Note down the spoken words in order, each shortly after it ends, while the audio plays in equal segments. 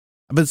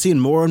I've been seeing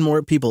more and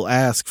more people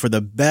ask for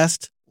the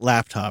best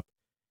laptop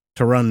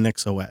to run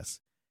NixOS.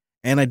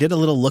 And I did a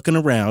little looking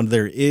around.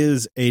 There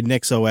is a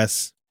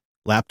NixOS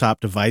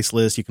laptop device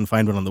list. You can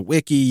find one on the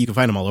wiki. You can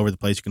find them all over the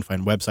place. You can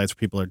find websites where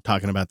people are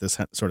talking about this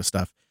sort of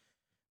stuff.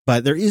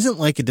 But there isn't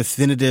like a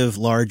definitive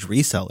large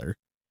reseller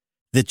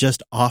that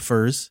just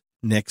offers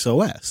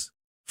NixOS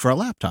for a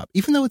laptop,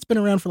 even though it's been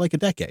around for like a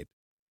decade.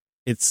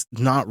 It's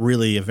not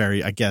really a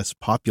very, I guess,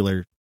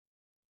 popular,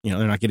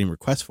 they're not getting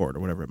requests for it or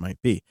whatever it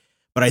might be.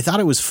 But I thought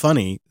it was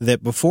funny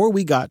that before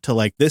we got to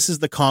like, this is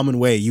the common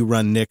way you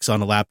run Nix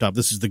on a laptop,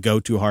 this is the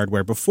go-to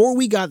hardware. Before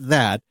we got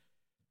that,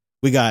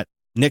 we got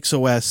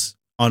NixOS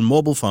on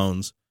mobile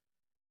phones.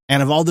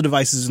 And of all the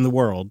devices in the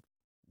world,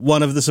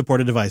 one of the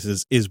supported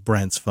devices is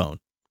Brent's phone.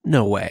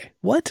 No way.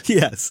 What?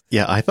 Yes.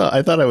 Yeah, I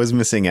thought I was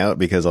missing out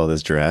because all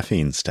this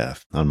giraffing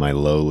stuff on my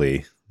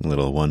lowly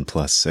little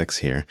OnePlus 6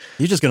 here.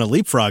 You're just going to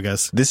leapfrog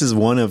us. This is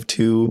one of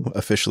 2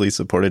 officially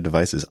supported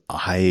devices.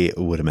 I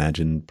would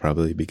imagine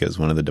probably because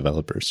one of the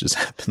developers just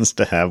happens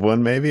to have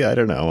one, maybe. I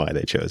don't know why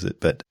they chose it,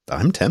 but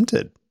I'm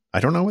tempted.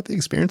 I don't know what the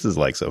experience is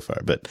like so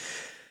far, but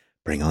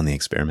bring on the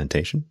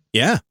experimentation.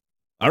 Yeah.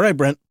 All right,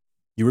 Brent,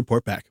 you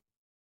report back.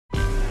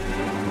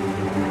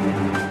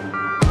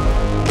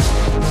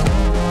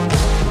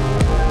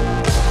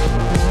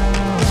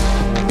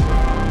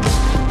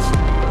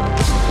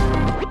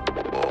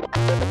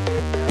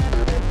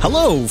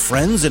 Hello,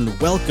 friends,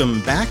 and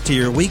welcome back to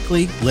your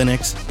weekly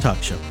Linux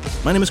talk show.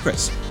 My name is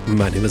Chris.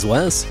 My name is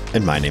Wes.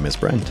 And my name is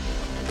Brent.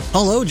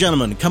 Hello,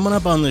 gentlemen. Coming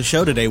up on the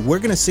show today, we're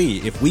going to see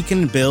if we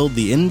can build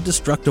the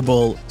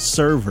indestructible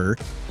server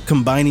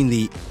combining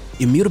the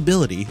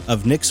immutability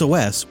of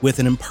NixOS with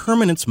an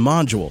impermanence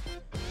module.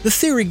 The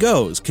theory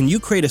goes, can you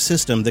create a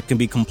system that can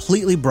be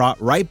completely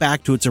brought right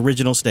back to its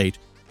original state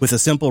with a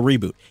simple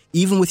reboot,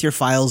 even with your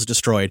files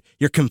destroyed,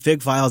 your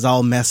config files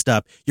all messed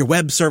up, your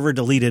web server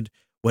deleted,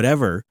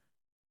 whatever,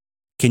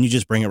 can you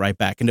just bring it right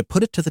back? And to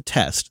put it to the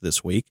test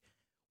this week,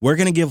 we're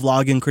going to give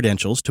login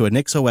credentials to a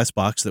NixOS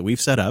box that we've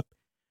set up.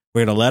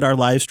 We're going to let our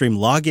live stream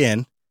log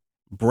in,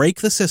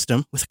 break the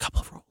system with a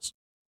couple of rules,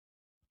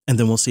 and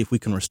then we'll see if we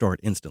can restore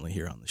it instantly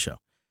here on the show.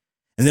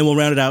 And then we'll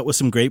round it out with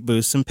some great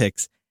boosts and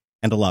picks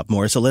and a lot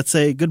more. So let's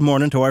say good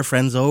morning to our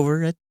friends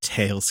over at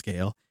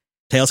Tailscale.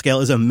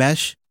 Tailscale is a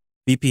mesh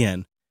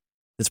VPN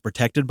that's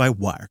protected by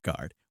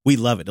WireGuard. We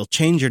love it. It'll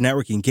change your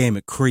networking game.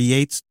 It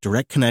creates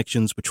direct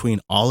connections between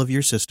all of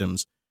your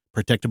systems,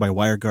 protected by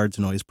WireGuard's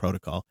noise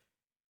protocol.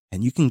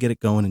 And you can get it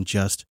going in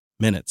just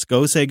minutes.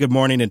 Go say good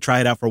morning and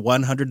try it out for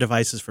 100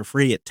 devices for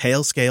free at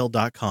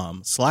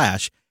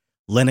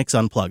tailscale.com/Linux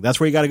Unplugged. That's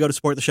where you got to go to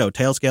support the show,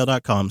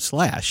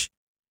 tailscale.com/Linux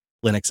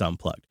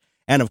Unplugged.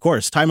 And of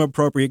course, time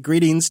appropriate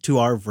greetings to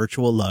our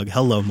virtual lug.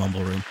 Hello,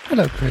 Mumble Room.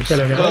 Hello, Chris.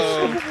 Hello.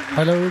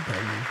 Hello.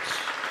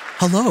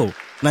 Hello.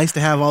 Nice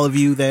to have all of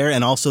you there,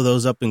 and also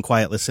those up in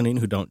quiet listening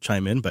who don't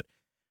chime in, but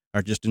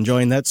are just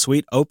enjoying that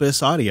sweet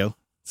Opus audio.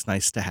 It's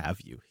nice to have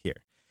you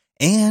here.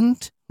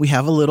 And we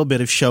have a little bit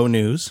of show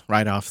news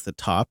right off the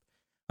top.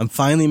 I'm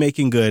finally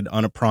making good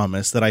on a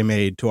promise that I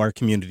made to our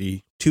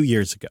community 2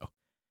 years ago.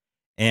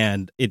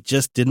 And it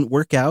just didn't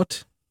work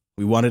out.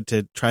 We wanted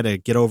to try to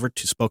get over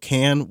to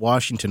Spokane,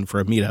 Washington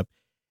for a meetup.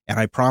 And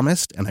I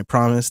promised, and I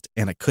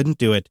couldn't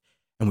do it.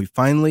 And we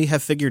finally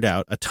have figured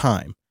out a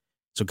time.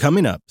 So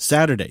coming up,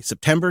 Saturday,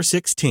 September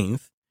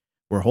 16th,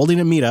 we're holding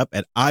a meetup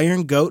at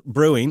Iron Goat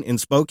Brewing in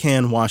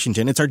Spokane,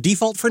 Washington. It's our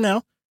default for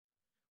now.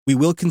 We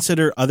will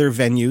consider other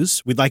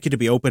venues. We'd like it to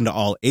be open to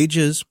all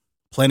ages,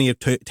 plenty of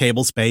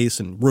table space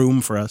and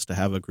room for us to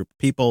have a group of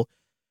people.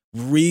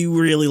 We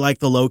really like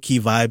the low-key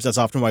vibes. That's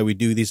often why we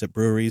do these at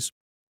breweries.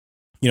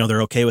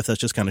 They're okay with us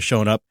just kind of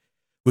showing up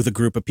with a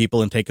group of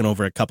people and taking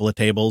over a couple of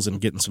tables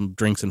and getting some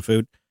drinks and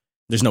food.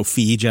 There's no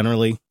fee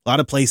generally. A lot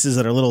of places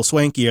that are a little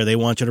swankier, they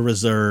want you to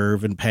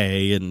reserve and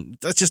pay, and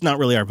that's just not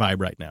really our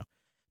vibe right now.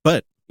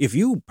 But if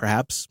you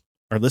perhaps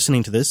are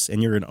listening to this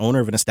and you're an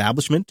owner of an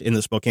establishment in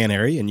the Spokane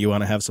area and you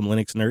want to have some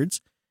Linux nerds,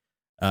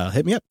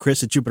 hit me up,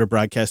 Chris at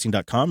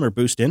JupiterBroadcasting.com, or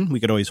boost in. We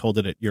could always hold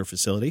it at your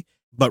facility.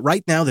 But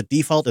right now, the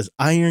default is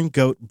Iron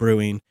Goat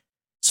Brewing,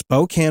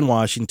 Spokane,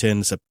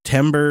 Washington,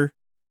 September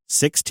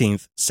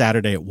 16th,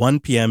 Saturday at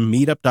 1 p.m.,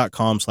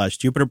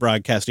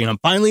 meetup.com/JupiterBroadcasting. I'm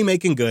finally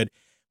making good.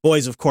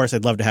 Boys, of course,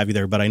 I'd love to have you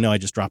there, but I know I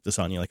just dropped this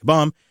on you like a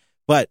bomb.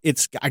 But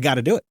I got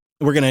to do it.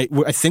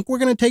 I think we're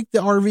gonna take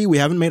the RV. We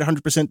haven't made a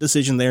 100%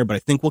 decision there, but I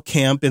think we'll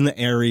camp in the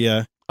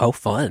area. Oh,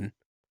 fun!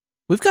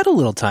 We've got a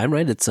little time,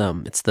 right? It's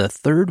the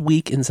third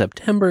week in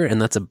September,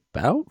 and that's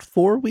about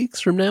 4 weeks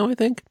from now, I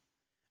think.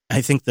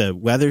 I think the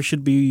weather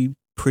should be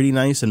pretty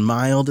nice and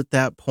mild at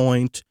that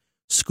point.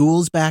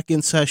 School's back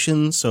in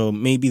session, so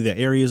maybe the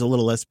area is a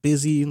little less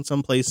busy in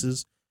some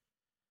places.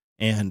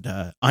 And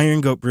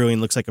Iron Goat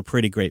Brewing looks like a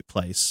pretty great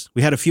place.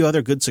 We had a few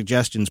other good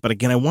suggestions, but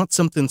again, I want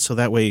something so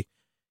that way,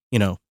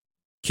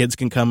 kids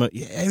can come.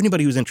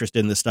 Anybody who's interested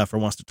in this stuff or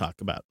wants to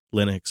talk about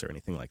Linux or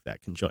anything like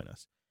that can join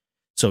us.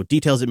 So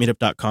details at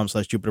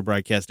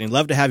meetup.com/JupiterBroadcasting.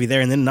 Love to have you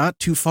there. And then not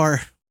too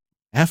far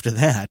after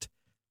that,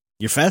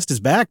 Your fest is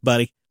back,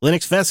 buddy.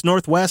 Linux Fest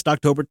Northwest,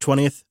 October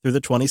 20th through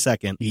the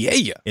 22nd.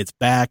 Yeah. It's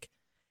back.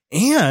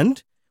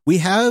 And we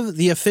have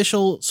the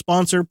official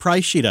sponsor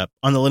price sheet up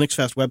on the Linux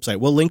Fest website.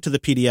 We'll link to the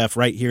PDF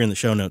right here in the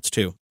show notes,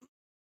 too.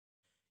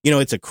 You know,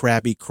 it's a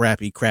crappy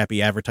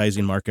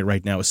advertising market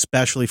right now,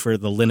 especially for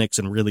the Linux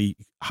and really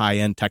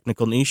high-end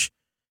technical niche.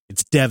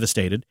 It's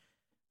devastated,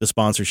 the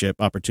sponsorship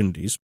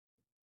opportunities.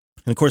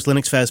 And, of course,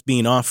 Linux Fest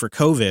being off for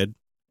COVID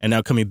and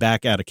now coming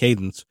back out of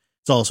cadence,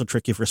 it's also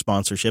tricky for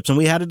sponsorships. And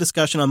we had a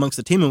discussion amongst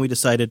the team, and we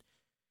decided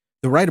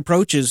the right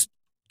approach is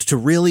to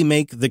really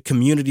make the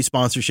community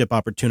sponsorship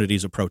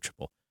opportunities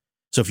approachable.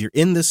 So if you're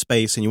in this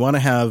space and you want to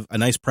have a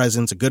nice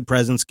presence, a good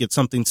presence, get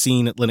something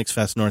seen at Linux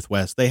Fest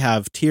Northwest, they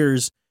have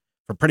tiers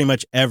for pretty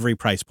much every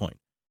price point.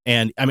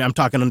 And I mean, I'm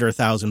talking under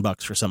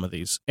 $1,000 for some of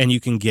these. And you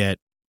can get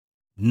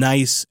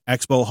nice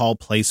expo hall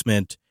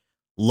placement,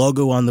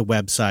 logo on the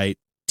website,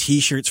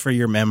 T-shirts for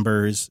your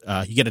members.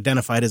 You get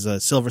identified as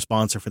a silver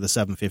sponsor for the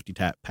 750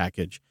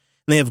 package.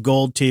 And they have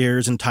gold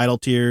tiers and title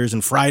tiers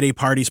and Friday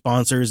party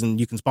sponsors, and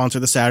you can sponsor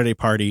the Saturday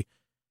party,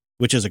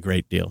 which is a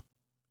great deal.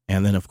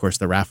 And then, of course,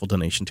 the raffle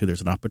donation, too. There's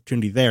an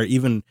opportunity there,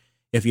 even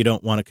if you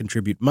don't want to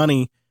contribute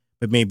money,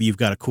 but maybe you've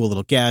got a cool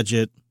little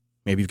gadget.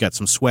 Maybe you've got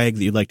some swag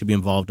that you'd like to be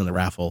involved in the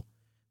raffle.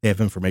 They have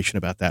information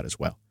about that as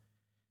well.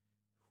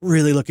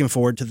 Really looking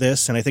forward to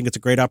this, and I think it's a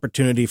great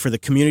opportunity for the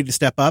community to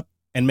step up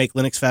and make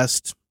Linux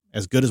Fest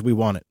as good as we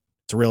want it.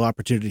 It's a real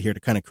opportunity here to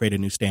kind of create a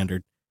new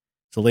standard.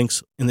 So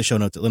links in the show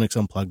notes at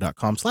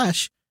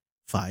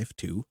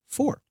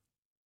linuxunplugged.com/524.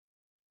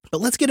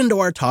 But let's get into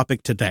our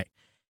topic today.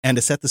 And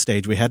to set the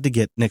stage, we had to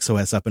get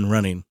NixOS up and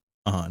running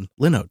on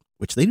Linode,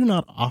 which they do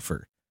not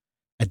offer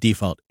a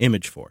default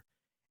image for.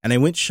 And I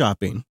went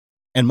shopping,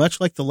 and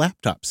much like the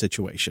laptop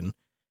situation,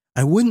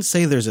 I wouldn't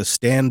say there's a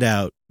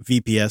standout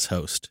VPS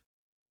host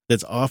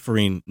that's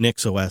offering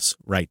NixOS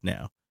right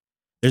now.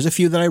 There's a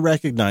few that I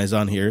recognize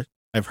on here.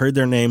 I've heard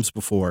their names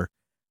before.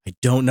 I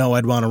don't know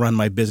I'd want to run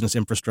my business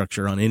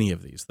infrastructure on any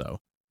of these, though.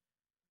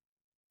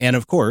 And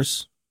of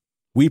course,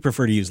 we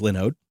prefer to use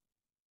Linode.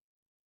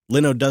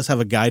 Linode does have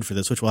a guide for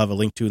this, which we'll have a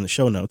link to in the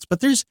show notes. But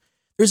there's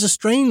a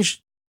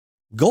strange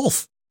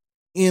gulf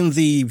in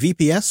the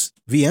VPS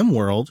VM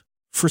world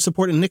for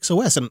supporting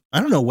NixOS. And I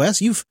don't know,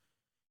 Wes, you've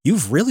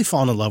really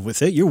fallen in love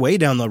with it. You're way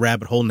down the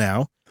rabbit hole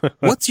now.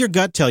 What's your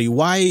gut tell you?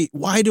 Why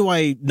do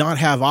I not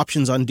have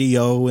options on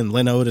DO and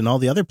Linode and all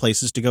the other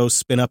places to go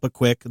spin up a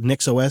quick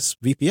NixOS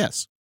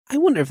VPS? I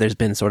wonder if there's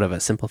been sort of a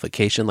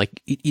simplification. Like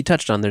you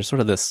touched on, there's sort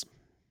of this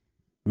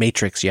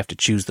matrix you have to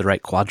choose the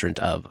right quadrant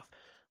of,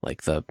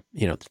 like the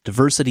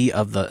diversity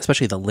of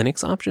especially the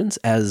Linux options,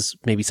 as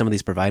maybe some of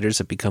these providers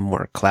have become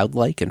more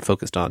cloud-like and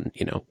focused on,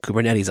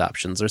 Kubernetes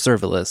options or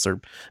serverless or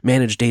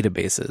managed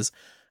databases.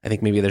 I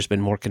think maybe there's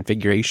been more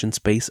configuration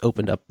space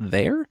opened up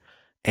there,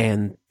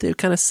 and they're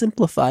kind of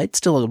simplified,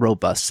 still a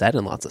robust set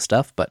and lots of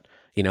stuff, but,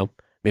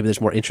 maybe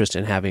there's more interest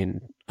in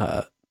having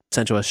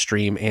CentOS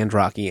Stream and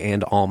Rocky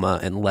and Alma,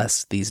 and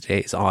less these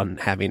days on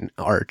having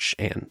Arch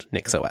and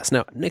NixOS.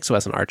 Now,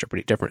 NixOS and Arch are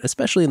pretty different,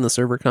 especially in the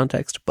server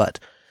context, but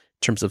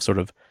in terms of sort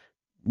of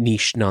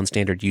niche,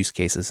 non-standard use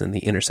cases and the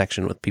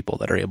intersection with people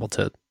that are able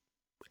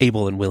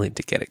and willing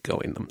to get it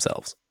going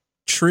themselves.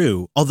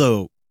 True.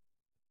 Although,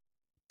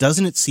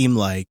 doesn't it seem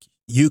like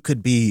you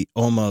could be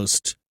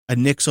almost a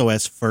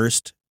NixOS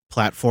first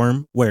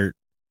platform where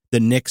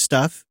the Nix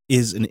stuff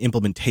is an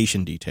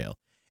implementation detail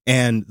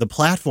and the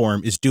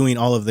platform is doing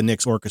all of the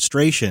Nix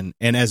orchestration,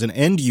 and as an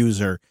end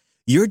user,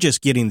 you're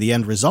just getting the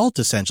end result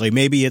essentially.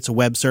 Maybe it's a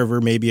web server,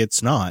 maybe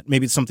it's not.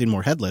 Maybe it's something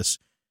more headless,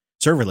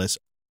 serverless.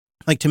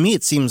 Like, to me,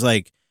 it seems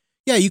like,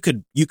 yeah, you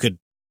could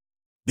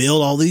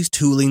build all these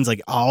toolings,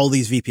 like all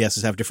these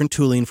VPSs have different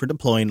tooling for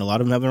deploying. A lot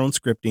of them have their own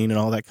scripting and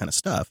all that kind of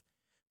stuff.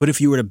 But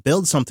if you were to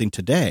build something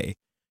today,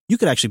 you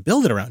could actually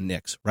build it around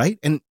Nix, right?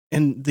 And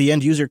the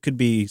end user could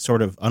be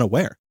sort of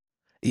unaware.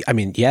 I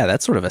mean, yeah,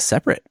 that's sort of a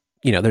separate,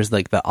 there's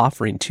like the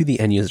offering to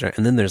the end user,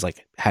 and then there's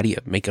like, how do you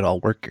make it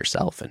all work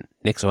yourself? And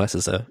NixOS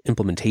as a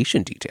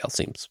implementation detail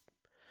seems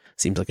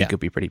like it could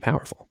be pretty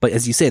powerful. But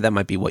as you say, that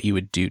might be what you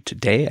would do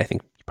today. I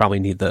think you probably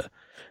need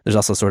there's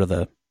also sort of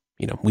the,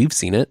 we've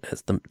seen it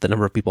as the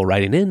number of people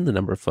writing in, the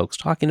number of folks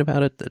talking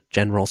about it, the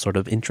general sort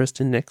of interest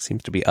in Nix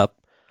seems to be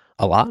up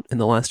a lot in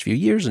the last few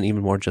years, and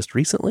even more just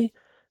recently.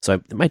 So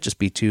it might just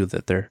be too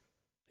that they're,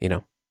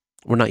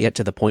 we're not yet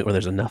to the point where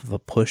there's enough of a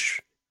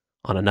push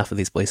on enough of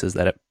these places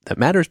that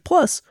matters.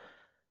 Plus,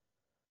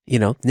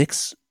 the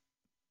Nix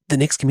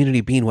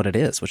community being what it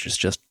is, which is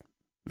just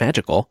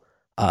magical.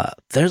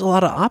 There's a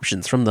lot of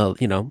options from the,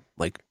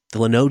 like the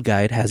Linode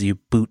guide has you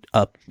boot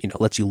up,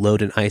 lets you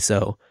load an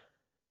ISO,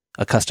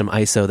 a custom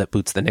ISO that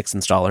boots the Nix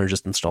installer and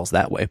just installs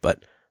that way.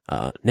 But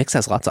Nix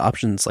has lots of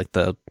options like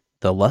the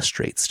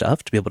Lustrate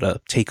stuff to be able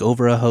to take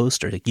over a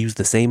host or to use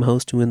the same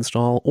host to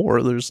install,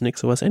 or there's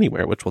NixOS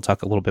Anywhere, which we'll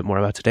talk a little bit more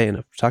about today and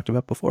have talked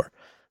about before.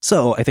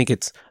 So I think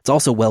it's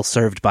also well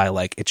served by,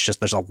 like, it's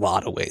just, there's a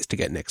lot of ways to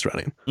get Nix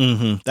running.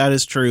 Mm-hmm. That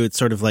is true. It's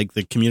sort of like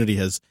the community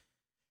has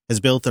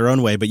built their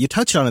own way, but you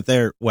touched on it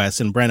there, Wes,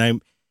 and Brent,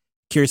 I'm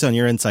curious on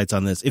your insights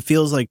on this. It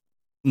feels like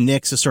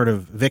Nix is sort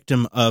of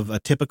victim of a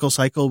typical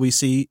cycle we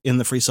see in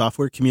the free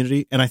software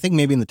community, and I think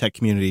maybe in the tech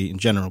community in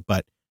general,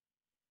 but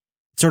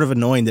it's sort of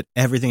annoying that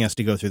everything has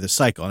to go through this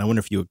cycle, and I wonder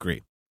if you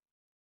agree.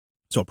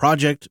 So a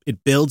project,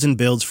 it builds and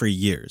builds for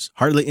years.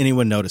 Hardly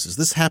anyone notices.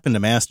 This happened to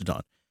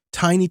Mastodon.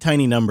 Tiny,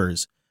 tiny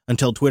numbers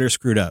until Twitter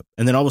screwed up,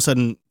 and then all of a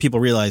sudden people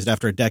realized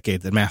after a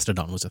decade that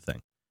Mastodon was a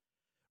thing.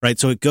 Right?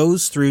 So it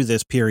goes through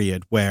this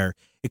period where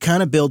it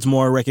kind of builds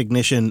more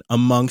recognition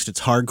amongst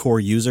its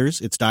hardcore users,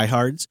 its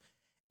diehards.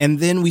 And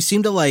then we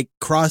seem to like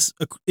cross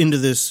into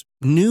this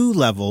new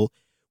level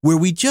where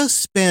we just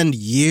spend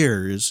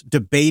years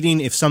debating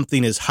if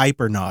something is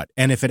hype or not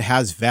and if it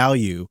has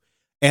value.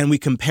 And we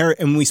compare,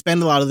 and we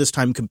spend a lot of this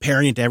time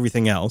comparing it to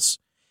everything else.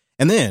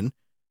 And then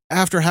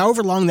after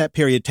however long that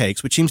period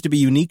takes, which seems to be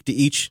unique to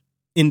each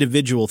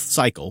individual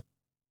cycle,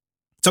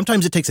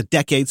 sometimes it takes a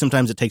decade,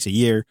 sometimes it takes a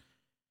year.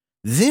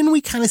 Then we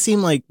kind of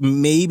seem like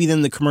maybe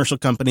then the commercial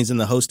companies and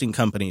the hosting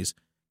companies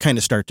kind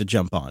of start to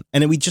jump on.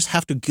 And then we just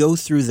have to go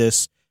through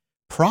this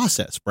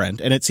process, Brent.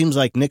 And it seems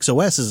like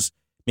NixOS is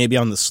maybe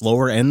on the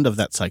slower end of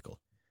that cycle.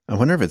 I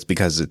wonder if it's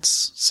because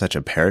it's such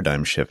a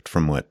paradigm shift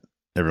from what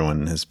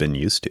everyone has been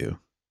used to.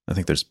 I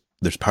think there's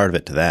part of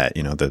it to that,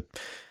 you know, the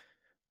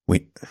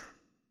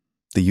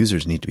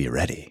users need to be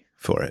ready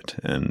for it.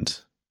 And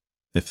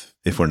if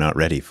we're not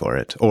ready for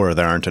it, or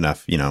there aren't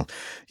enough, you know,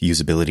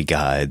 usability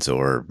guides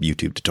or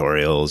YouTube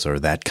tutorials or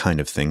that kind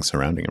of thing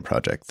surrounding a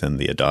project, then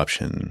the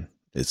adoption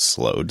is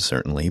slowed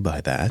certainly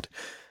by that.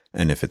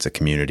 And if it's a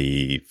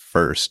community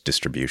first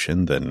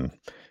distribution, then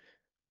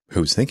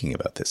who's thinking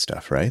about this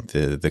stuff, right?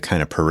 The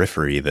kind of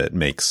periphery that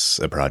makes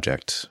a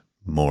project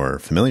more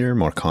familiar,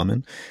 more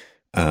common.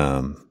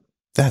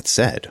 That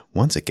said,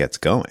 once it gets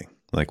going,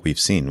 like we've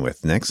seen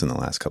with Nix in the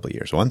last couple of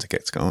years, once it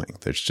gets going,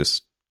 there's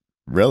just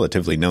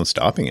relatively no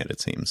stopping it, it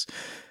seems,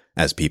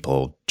 as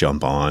people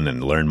jump on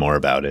and learn more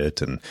about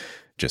it and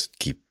just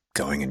keep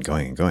going and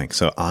going and going.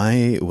 So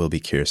I will be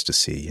curious to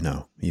see, you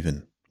know,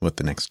 even what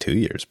the next 2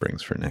 years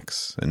brings for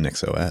Nix and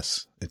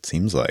NixOS. It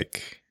seems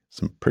like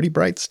some pretty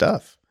bright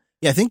stuff.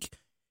 Yeah, I think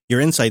your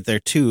insight there,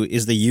 too,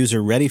 is the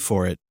user ready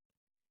for it.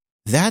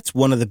 That's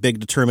one of the big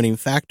determining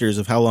factors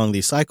of how long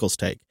these cycles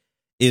take,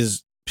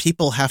 is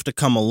people have to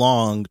come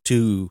along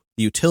to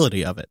the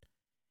utility of it.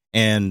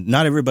 And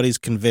not everybody's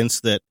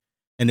convinced that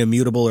an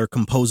immutable or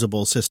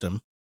composable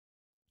system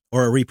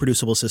or a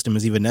reproducible system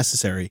is even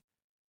necessary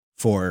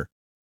for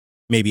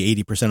maybe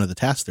 80% of the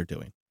tasks they're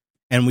doing.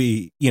 And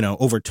we, you know,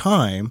 over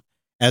time,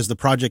 as the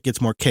project gets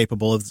more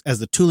capable, as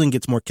the tooling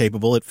gets more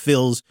capable, it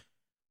fills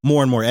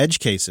more and more edge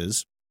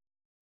cases.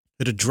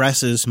 It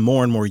addresses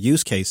more and more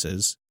use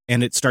cases,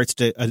 and it starts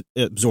to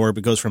absorb.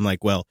 It goes from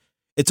like, well,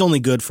 it's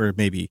only good for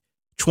maybe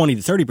 20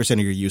 to 30% of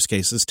your use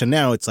cases to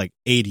now it's like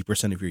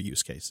 80% of your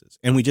use cases.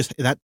 And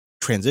that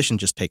transition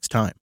just takes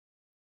time.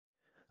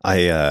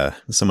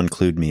 Someone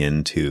clued me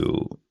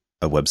into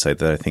a website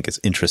that I think is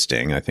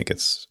interesting. I think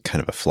it's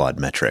kind of a flawed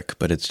metric,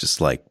 but it's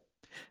just like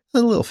a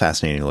little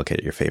fascinating to look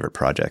at your favorite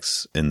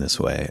projects in this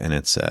way. And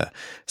it's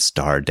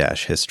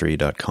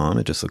star-history.com.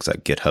 It just looks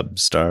at GitHub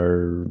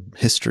star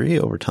history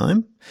over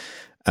time.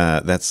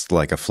 That's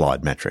like a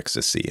flawed metric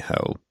to see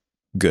how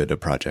good a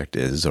project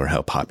is or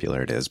how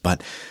popular it is.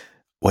 But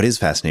what is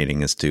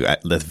fascinating is to,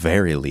 at the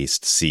very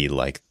least, see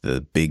like the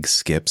big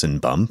skips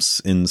and bumps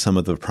in some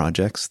of the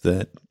projects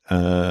that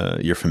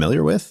you're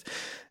familiar with.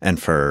 And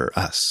for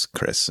us,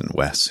 Chris and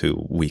Wes,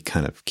 who we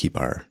kind of keep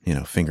our, you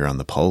know, finger on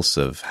the pulse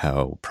of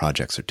how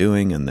projects are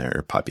doing and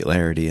their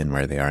popularity and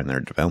where they are in their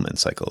development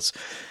cycles,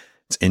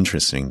 it's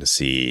interesting to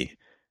see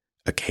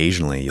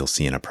occasionally you'll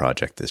see in a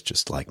project this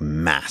just like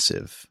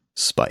massive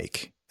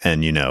spike.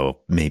 And, you know,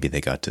 maybe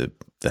they got to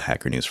the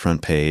Hacker News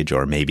front page,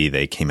 or maybe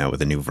they came out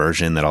with a new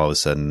version that all of a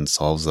sudden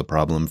solves the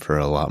problem for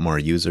a lot more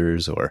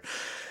users, or,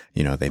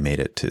 you know, they made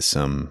it to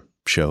some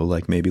show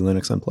like maybe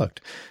Linux Unplugged.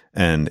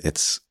 And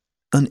it's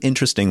an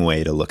interesting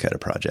way to look at a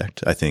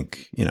project. I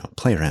think, you know,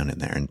 play around in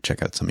there and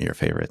check out some of your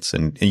favorites,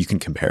 and you can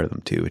compare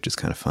them too, which is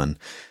kind of fun.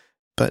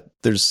 But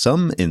there's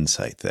some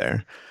insight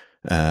there.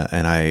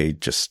 And I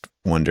just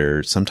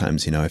wonder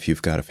sometimes, you know, if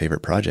you've got a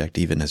favorite project,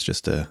 even as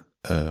just a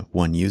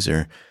one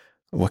user,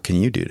 what can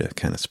you do to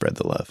kind of spread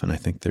the love? And I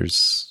think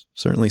there's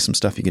certainly some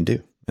stuff you can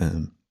do.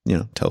 You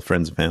know, tell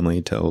friends and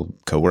family, tell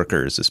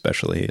coworkers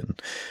especially,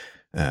 and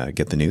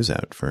get the news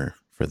out for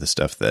the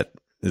stuff that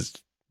is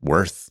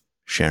worth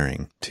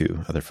sharing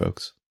to other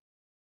folks.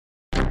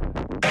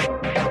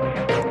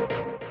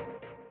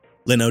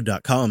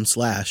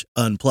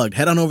 Linode.com/unplugged.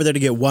 Head on over there to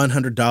get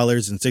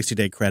 $100 in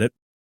 60-day credit.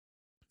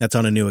 That's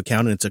on a new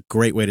account, and it's a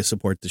great way to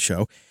support the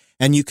show.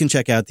 And you can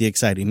check out the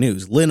exciting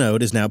news.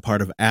 Linode is now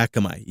part of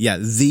Akamai. Yeah,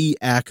 the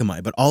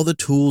Akamai, but all the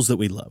tools that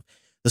we love,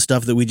 the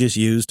stuff that we just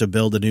used to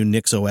build a new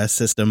NixOS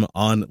system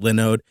on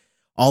Linode,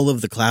 all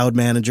of the cloud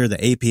manager, the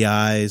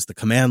APIs, the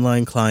command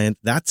line client,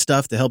 that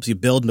stuff that helps you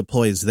build and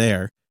deploy is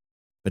there.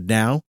 But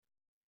now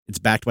it's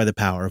backed by the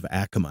power of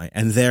Akamai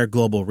and their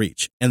global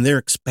reach. And they're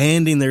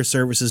expanding their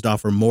services to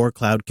offer more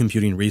cloud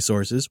computing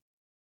resources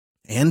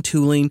and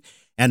tooling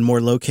and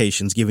more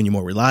locations, giving you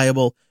more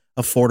reliable,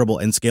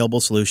 affordable, and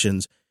scalable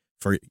solutions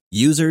for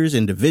users,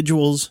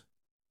 individuals,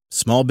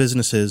 small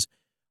businesses,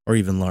 or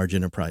even large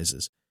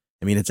enterprises.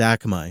 I mean, it's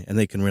Akamai, and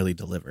they can really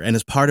deliver. And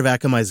as part of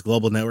Akamai's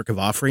global network of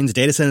offerings,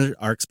 data centers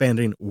are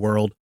expanding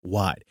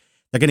worldwide.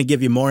 They're going to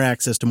give you more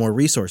access to more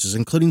resources,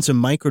 including some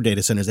micro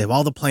data centers. They have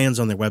all the plans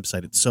on their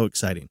website. It's so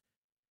exciting.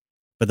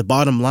 But the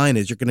bottom line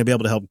is you're going to be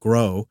able to help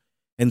grow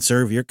and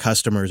serve your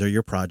customers or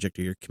your project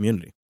or your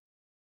community.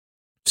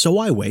 So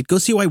why wait? Go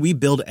see why we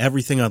build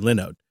everything on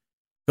Linode.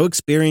 Go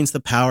experience the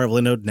power of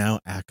Linode now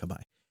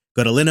Akamai.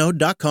 Go to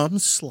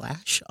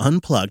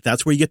linode.com/unplugged.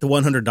 That's where you get the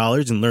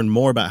 $100 and learn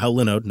more about how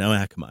Linode, now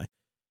Akamai,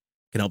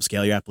 can help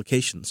scale your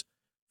applications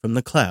from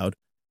the cloud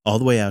all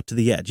the way out to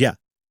the edge. Yeah,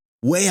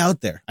 way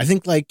out there. I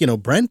think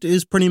Brent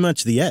is pretty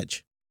much the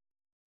edge.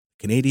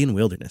 Canadian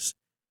wilderness.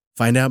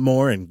 Find out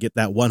more and get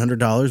that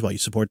 $100 while you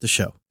support the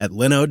show at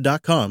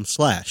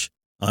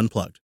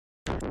linode.com/unplugged.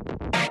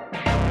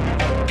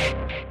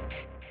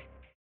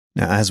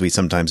 Now, as we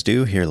sometimes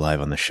do here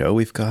live on the show,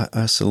 we've got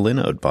us a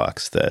Linode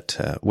box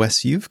that,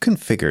 Wes, you've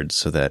configured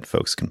so that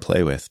folks can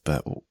play with.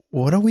 But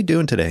what are we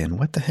doing today, and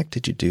what the heck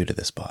did you do to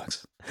this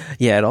box?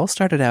 Yeah, it all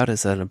started out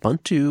as an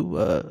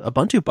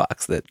Ubuntu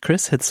box that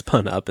Chris had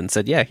spun up and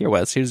said, "Yeah, here,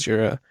 Wes, here's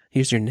your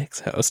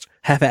Nix host.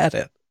 Have at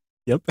it."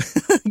 Yep. I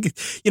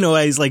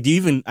was like,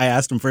 I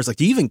asked him first,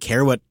 do you even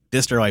care what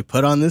distro I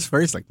put on this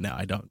first? Like, no,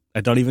 I don't.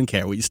 I don't even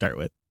care what you start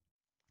with.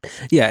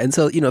 Yeah, and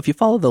so, if you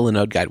follow the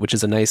Linode guide, which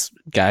is a nice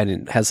guide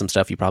and has some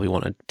stuff you probably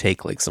want to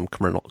take, like some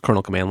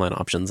kernel command line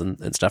options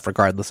and stuff,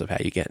 regardless of how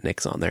you get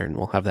Nix on there, and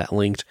we'll have that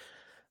linked.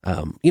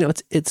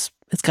 It's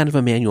kind of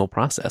a manual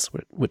process,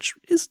 which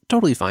is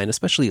totally fine,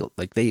 especially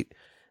like they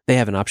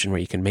have an option where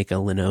you can make a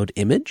Linode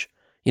image,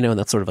 and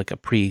that's sort of like a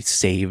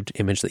pre-saved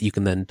image that you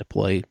can then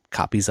deploy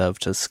copies of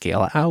to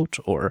scale out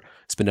or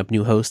spin up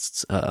new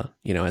hosts,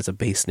 as a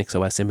base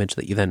NixOS image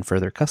that you then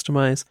further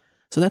customize.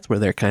 So that's where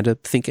they're kind of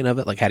thinking of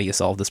it, like, how do you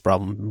solve this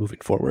problem moving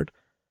forward?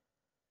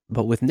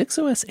 But with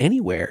NixOS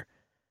Anywhere,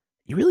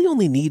 you really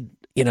only need,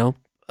 a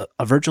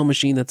virtual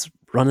machine that's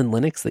running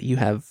Linux that you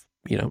have,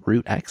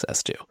 root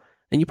access to.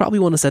 And you probably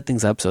want to set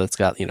things up so it's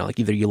got, like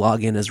either you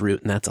log in as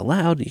root and that's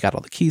allowed, you got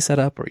all the keys set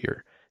up, or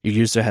your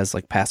user has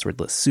like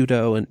passwordless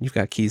sudo and you've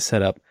got keys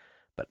set up.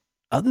 But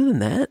other than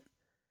that,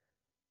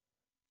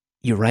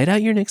 you write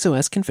out your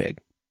NixOS config,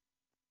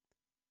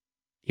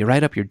 you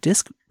write up your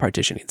disk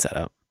partitioning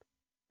setup,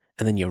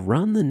 and then you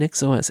run the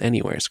NixOS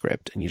Anywhere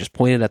script, and you just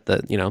point it at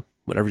the,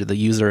 whatever the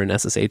user and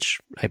SSH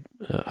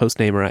host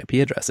name or IP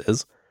address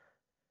is.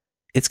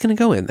 It's going to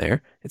go in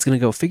there. It's going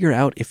to go figure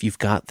out if you've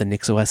got the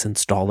NixOS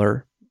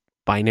installer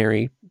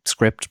binary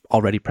script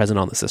already present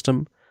on the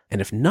system.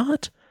 And if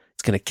not,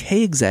 it's going to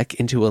kexec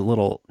into a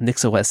little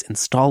NixOS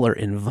installer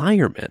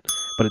environment.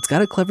 But it's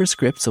got a clever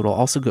script, so it'll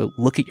also go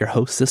look at your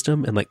host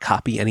system and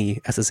copy any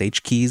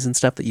SSH keys and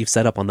stuff that you've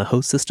set up on the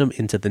host system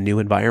into the new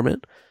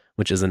environment,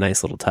 which is a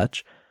nice little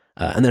touch.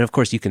 And then, of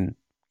course, you can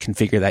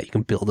configure that. You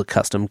can build a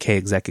custom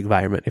kexec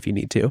environment if you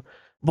need to.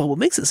 But what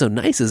makes it so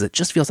nice is it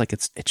just feels like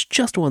it's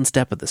just one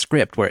step of the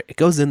script where it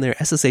goes in there,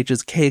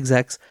 SSHs,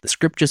 kexecs, the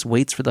script just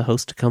waits for the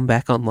host to come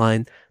back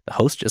online. The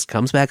host just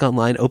comes back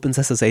online, opens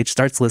SSH,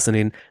 starts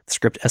listening, the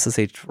script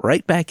SSH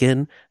right back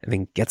in, and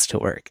then gets to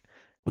work.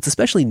 What's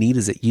especially neat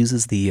is it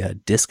uses the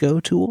Disco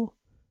tool.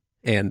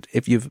 And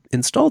if you've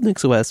installed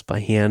NixOS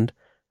by hand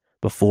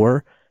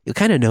before, you'll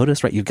kind of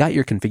notice, right, you've got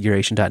your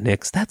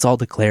configuration.nix. That's all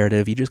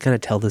declarative. You just kind of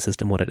tell the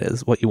system what it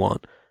is, what you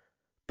want.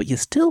 But you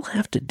still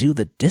have to do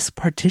the disk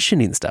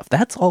partitioning stuff.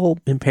 That's all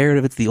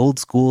imperative. It's the old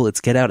school.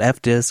 It's get out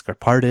fdisk or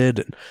parted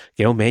and,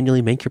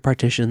 manually make your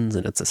partitions.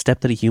 And it's a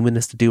step that a human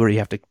has to do, or you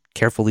have to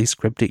carefully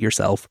script it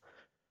yourself.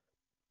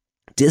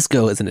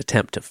 Disco is an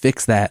attempt to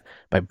fix that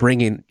by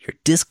bringing your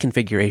disk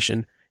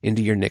configuration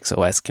into your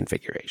NixOS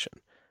configuration.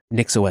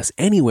 NixOS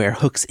Anywhere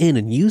hooks in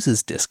and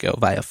uses Disco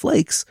via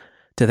Flakes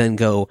to then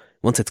go,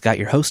 once it's got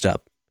your host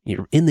up,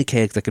 you're in the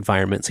kexec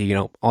environment, so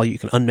you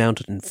can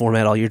unmount and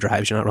format all your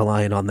drives. You're not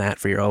relying on that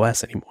for your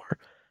OS anymore.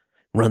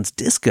 Runs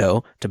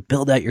Disco to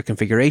build out your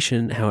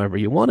configuration however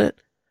you want it.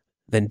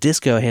 Then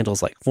Disco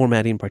handles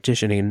formatting,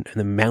 partitioning, and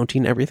then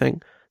mounting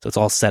everything. So it's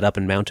all set up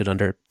and mounted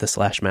under the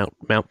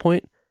 /mount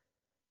point.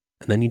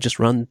 And then you just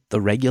run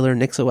the regular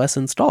NixOS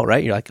install,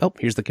 right? You're like, oh,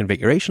 here's the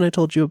configuration I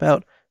told you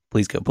about.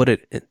 Please go put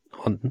it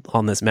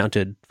on this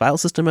mounted file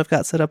system I've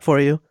got set up for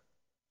you.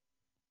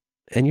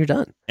 And you're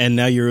done. And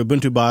now your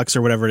Ubuntu box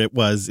or whatever it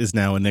was is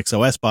now a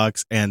NixOS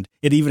box, and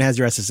it even has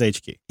your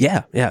SSH key.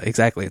 Yeah,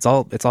 exactly. It's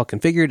all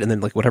configured, and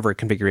then whatever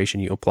configuration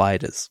you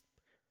applied is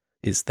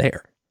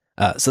there.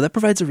 So that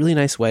provides a really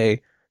nice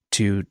way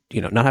to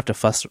not have to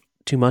fuss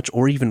too much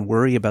or even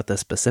worry about the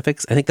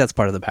specifics. I think that's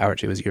part of the power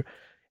too. Is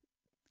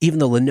even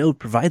though Linode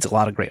provides a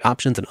lot of great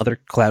options, and other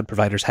cloud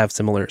providers have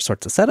similar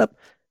sorts of setup,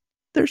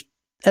 they're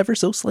ever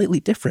so slightly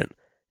different.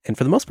 And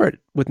for the most part,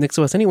 with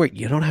NixOS Anywhere,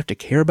 you don't have to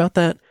care about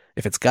that.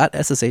 If it's got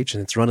SSH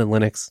and it's running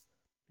Linux,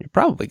 you're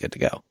probably good to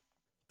go.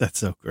 That's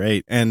so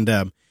great. And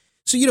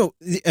so,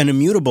 an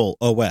immutable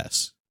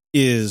OS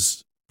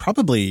is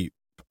probably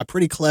a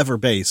pretty clever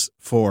base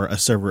for a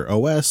server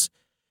OS.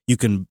 You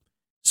can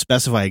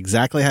specify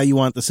exactly how you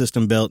want the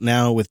system built.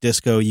 Now with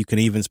Disco, you can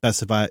even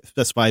specify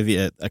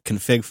via a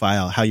config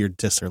file how your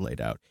disks are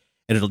laid out.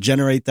 And it'll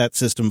generate that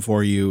system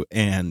for you,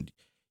 and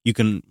you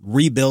can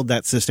rebuild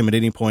that system at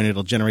any point.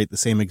 It'll generate the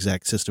same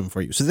exact system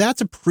for you. So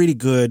that's a pretty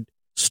good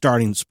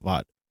starting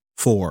spot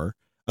for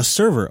a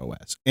server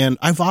OS. And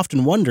I've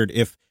often wondered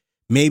if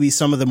maybe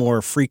some of the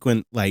more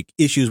frequent like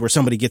issues where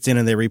somebody gets in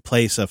and they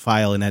replace a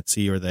file in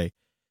Etsy, or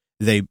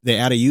they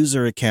add a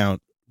user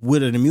account,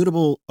 would an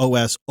immutable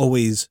OS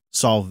always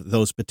solve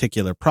those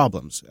particular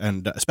problems?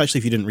 And especially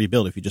if you didn't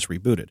rebuild, if you just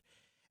rebooted.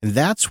 And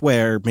that's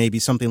where maybe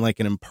something like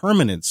an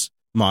impermanence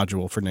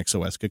module for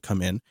NixOS could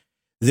come in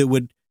that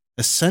would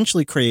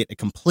essentially create a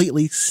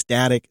completely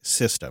static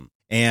system.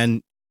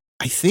 And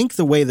I think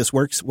the way this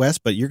works, Wes,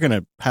 but you're going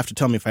to have to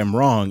tell me if I'm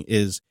wrong,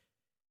 is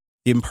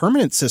the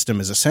impermanence system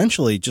is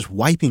essentially just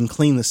wiping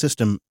clean the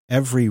system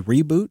every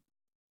reboot.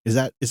 Is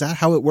that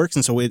how it works?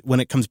 And so when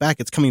it comes back,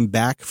 it's coming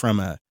back from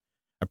a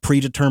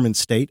predetermined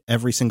state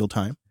every single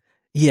time?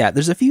 Yeah,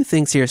 there's a few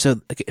things here.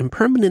 So like,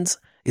 impermanence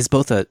is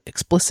both an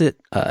explicit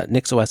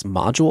NixOS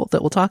module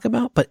that we'll talk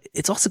about, but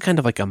it's also kind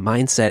of like a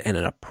mindset and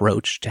an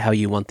approach to how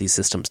you want these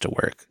systems to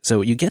work.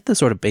 So you get the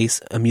sort of base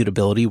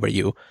immutability where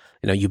you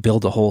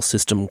build a whole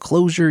system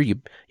closure.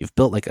 You've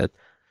built like a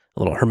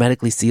little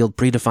hermetically sealed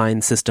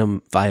predefined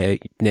system via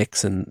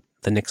Nix and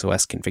the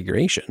NixOS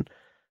configuration.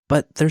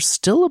 But there's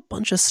still a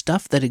bunch of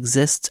stuff that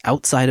exists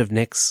outside of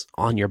Nix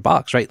on your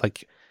box, right?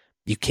 Like,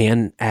 you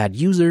can add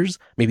users.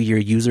 Maybe your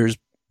users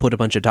put a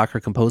bunch of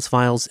Docker Compose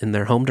files in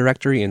their home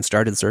directory and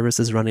started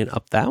services running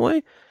up that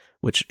way,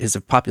 which is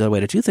a popular way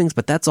to do things.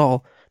 But that's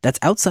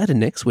outside of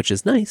Nix, which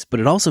is nice.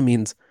 But it also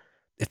means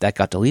if that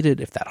got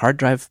deleted, if that hard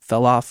drive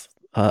fell off,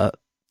 if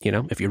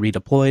you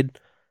redeployed,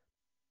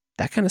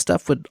 that kind of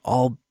stuff would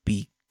all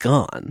be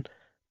gone.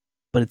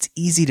 But it's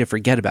easy to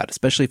forget about,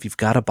 especially if you've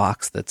got a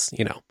box that's,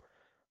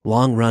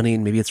 long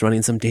running. Maybe it's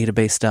running some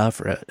database stuff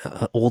or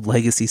an old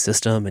legacy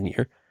system, and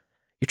you're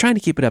trying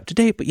to keep it up to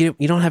date, but you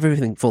don't have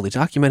everything fully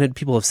documented.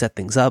 People have set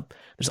things up.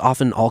 There's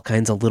often all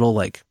kinds of little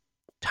like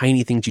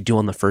tiny things you do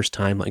on the first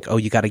time, like, oh,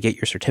 you got to get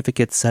your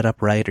certificates set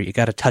up right, or you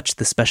got to touch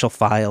the special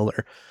file,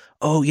 or,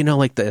 oh,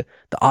 like the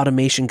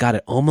automation got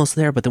it almost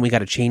there, but then we got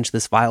to change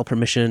this file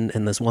permission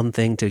and this one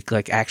thing to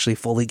like actually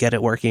fully get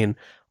it working.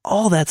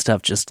 All that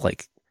stuff just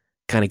like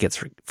kind of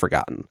gets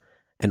forgotten.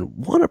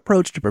 And one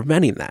approach to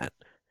preventing that,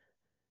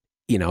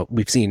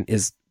 we've seen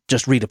is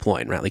just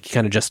redeploying, right? Like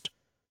you just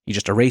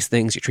erase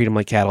things, you treat them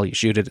like cattle, you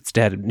shoot it, it's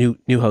dead,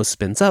 new host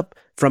spins up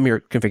from your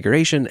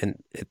configuration,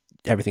 and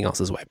everything else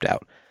is wiped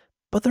out.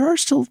 But there are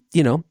still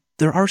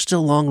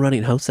long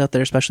running hosts out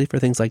there, especially for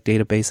things like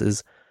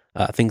databases,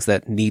 things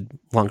that need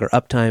longer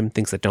uptime,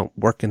 things that don't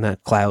work in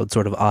that cloud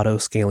sort of auto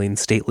scaling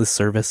stateless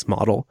service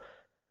model.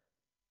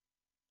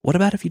 What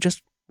about if you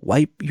just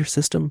wipe your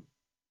system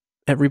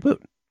at reboot?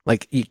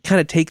 Like you kind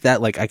of take that,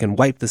 like I can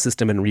wipe the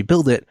system and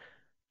rebuild it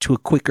to a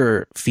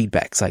quicker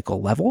feedback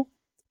cycle level.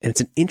 And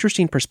it's an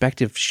interesting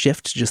perspective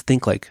shift to just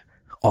think like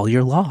all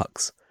your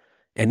logs,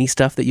 any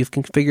stuff that you've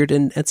configured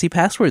in Etsy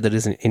password that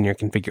isn't in your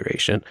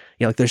configuration.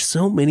 Like there's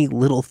so many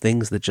little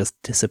things that just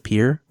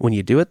disappear when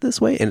you do it this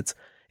way. And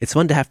it's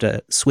fun to have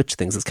to switch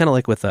things. It's kind of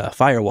like with a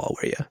firewall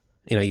where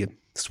you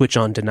switch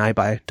on deny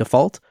by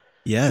default.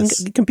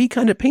 Yes. It can be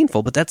kind of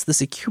painful, but that's the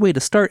secure way to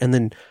start, and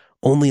then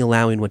only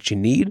allowing what you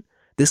need.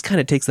 This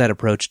kind of takes that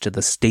approach to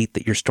the state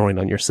that you're storing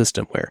on your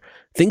system, where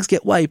things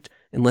get wiped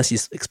unless you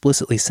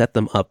explicitly set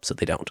them up so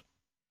they don't.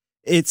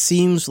 It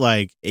seems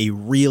like a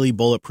really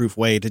bulletproof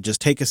way to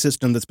just take a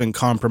system that's been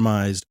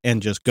compromised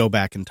and just go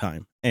back in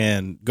time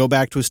and go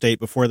back to a state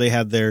before they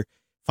had their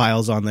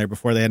files on there,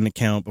 before they had an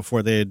account,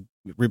 before they had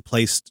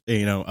replaced,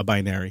 a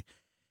binary,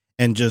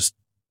 and just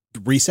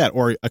reset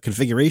or a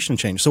configuration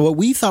change. So what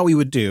we thought we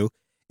would do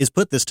is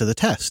put this to the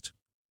test.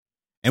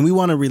 And we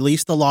want to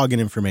release the login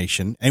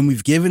information, and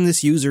we've given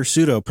this user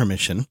sudo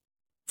permission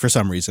for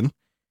some reason,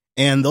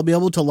 and they'll be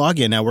able to log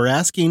in. Now, we're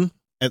asking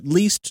at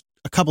least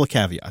a couple of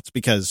caveats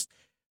because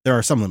there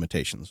are some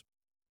limitations.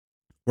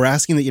 We're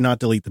asking that you not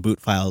delete the boot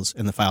files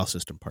in the file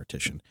system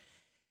partition.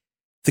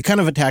 The kind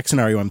of attack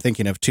scenario I'm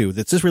thinking of, too,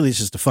 that's just really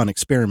just a fun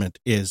experiment,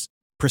 is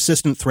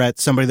persistent threat,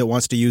 somebody that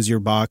wants to use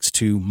your box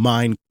to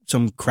mine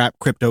some crap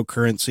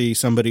cryptocurrency,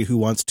 somebody who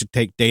wants to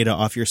take data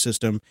off your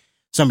system,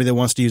 somebody that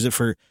wants to use it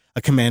for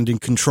a command and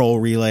control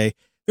relay.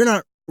 They're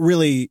not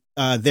really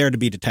there to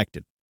be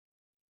detected.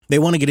 They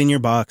want to get in your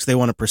box, they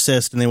want to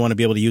persist, and they want to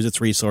be able to use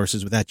its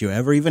resources without you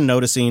ever even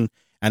noticing,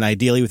 and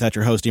ideally without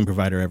your hosting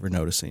provider ever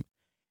noticing.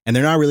 And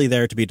they're not really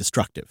there to be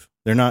destructive.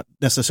 They're not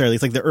necessarily,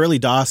 it's like the early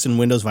DOS and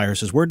Windows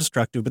viruses were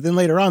destructive, but then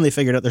later on they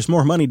figured out there's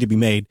more money to be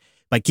made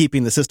by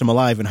keeping the system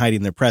alive and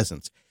hiding their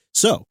presence.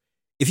 So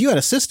if you had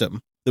a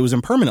system that was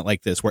impermanent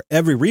like this, where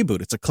every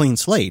reboot it's a clean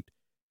slate,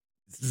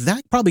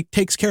 that probably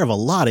takes care of a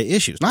lot of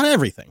issues. Not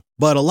everything,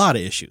 but a lot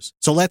of issues.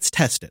 So let's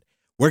test it.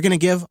 We're going to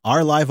give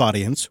our live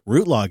audience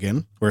root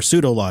login or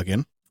sudo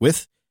login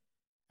with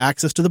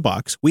access to the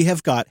box. We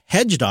have got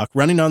HedgeDoc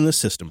running on this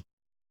system,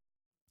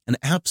 an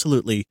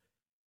absolutely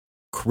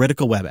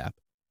critical web app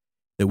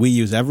that we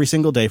use every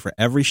single day for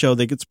every show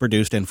that gets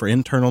produced and for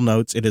internal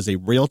notes. It is a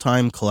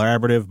real-time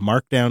collaborative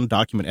markdown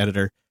document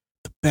editor,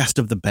 the best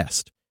of the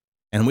best.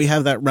 And we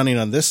have that running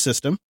on this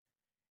system.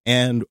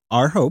 And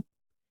our hope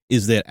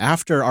is that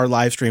after our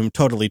live stream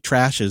totally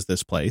trashes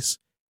this place,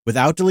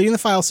 without deleting the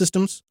file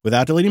systems,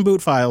 without deleting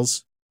boot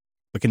files,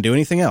 but can do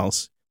anything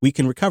else, we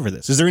can recover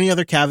this. Is there any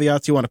other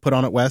caveats you want to put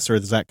on it, Wes, or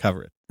does that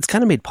cover it? It's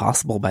kind of made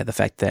possible by the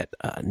fact that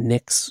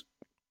Nix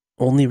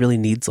only really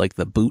needs like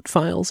the boot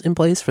files in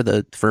place for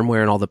the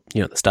firmware and all the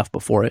the stuff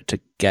before it to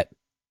get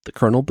the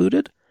kernel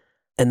booted,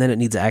 and then it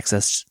needs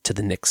access to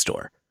the Nix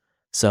store.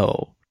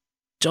 So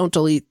don't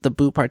delete the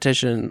boot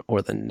partition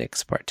or the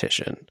Nix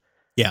partition.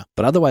 Yeah,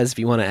 but otherwise, if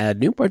you want to add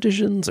new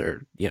partitions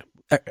or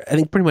I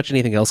think pretty much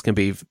anything else can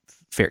be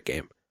fair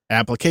game.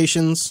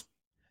 Applications,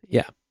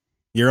 yeah,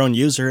 your own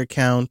user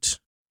account,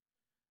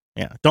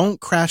 yeah. Don't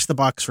crash the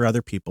box for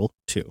other people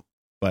too.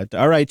 But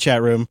all right,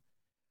 chat room.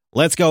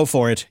 Let's go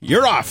for it.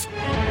 You're off.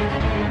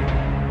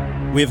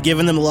 We have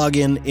given them a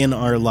login in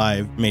our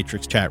live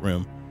Matrix chat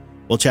room.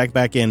 We'll check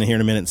back in here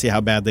in a minute and see how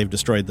bad they've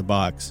destroyed the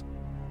box.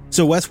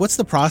 So, Wes, what's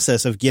the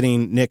process of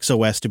getting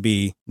NixOS to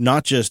be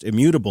not just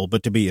immutable,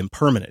 but to be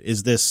impermanent?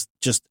 Is this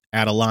just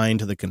add a line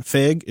to the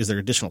config? Is there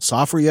additional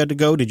software you had to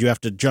go? Did you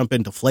have to jump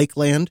into Flake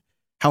land?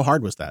 How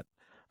hard was that?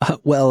 I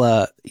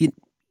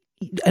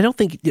don't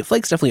think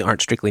flakes definitely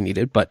aren't strictly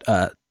needed, but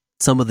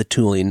some of the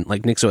tooling,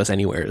 like NixOS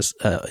Anywhere, is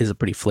a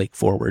pretty flake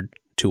forward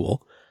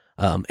tool,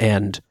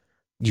 and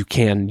you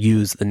can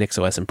use the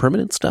NixOS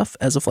impermanent stuff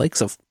as a flake.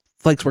 So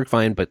flakes work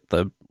fine, but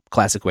the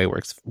classic way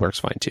works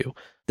fine too.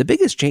 The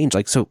biggest change,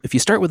 so if you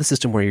start with a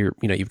system where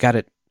you've got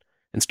it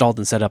installed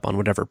and set up on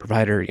whatever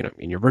provider,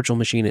 in your virtual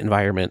machine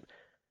environment,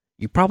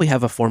 you probably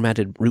have a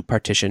formatted root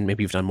partition.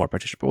 Maybe you've done more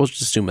partition, but we'll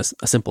just assume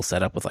a simple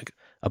setup with like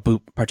a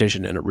boot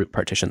partition and a root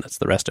partition. That's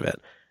the rest of it.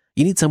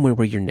 You need somewhere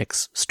where your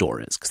Nix store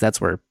is, because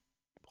that's where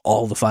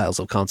all the files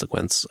of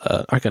consequence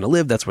are going to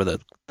live. That's where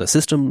the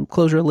system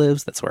closure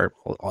lives. That's where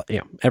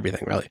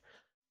everything really.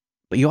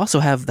 But you also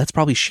have, that's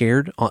probably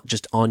shared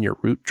just on your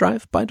root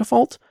drive by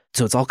default.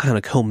 So it's all kind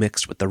of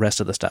co-mixed with the rest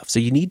of the stuff. So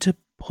you need to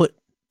put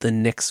the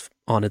Nix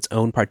on its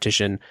own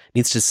partition,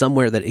 needs to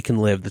somewhere that it can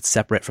live that's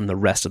separate from the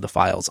rest of the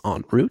files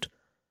on root.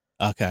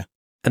 Okay.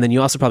 And then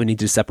you also probably need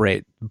to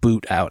separate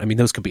boot out. I mean,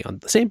 those could be on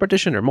the same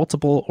partition or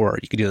multiple, or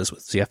you could do this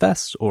with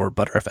ZFS or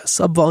Btrfs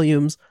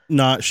subvolumes.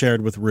 Not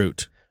shared with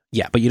root.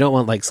 Yeah, but you don't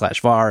want like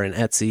 /var and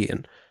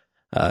etc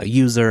and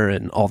user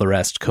and all the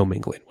rest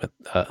commingling with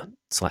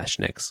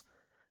 /nix,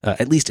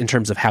 at least in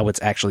terms of how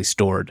it's actually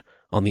stored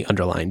on the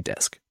underlying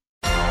disk.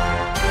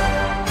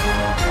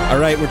 All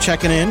right, we're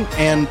checking in,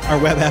 and our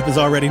web app is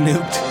already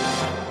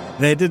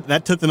nuked.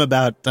 That took them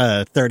about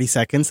 30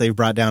 seconds. They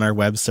brought down our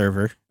web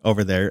server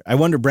over there. I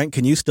wonder, Brent,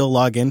 can you still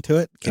log into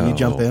it? Can you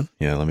jump in?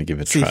 Yeah, let me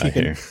give it a try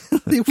here.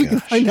 See if we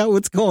can find out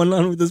what's going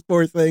on with this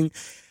poor thing.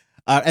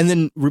 And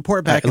then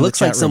report back. It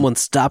looks like someone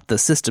stopped the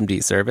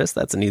systemd service.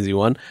 That's an easy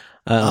one.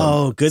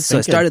 Good. So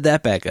I started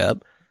that back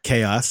up.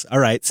 Chaos. All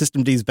right,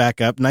 systemd's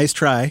back up. Nice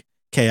try,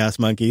 Chaos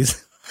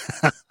Monkeys.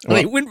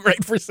 They went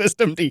right for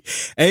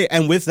systemd. Hey,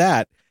 and with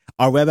that,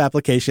 our web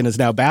application is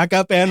now back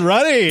up and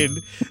running.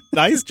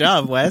 Nice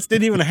job, Wes.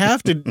 Didn't even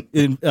have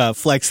to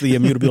flex the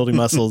immutability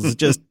muscles.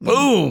 Just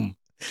boom.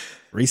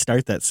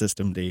 Restart that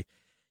systemd.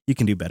 You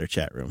can do better,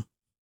 chat room.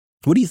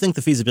 What do you think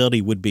the feasibility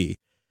would be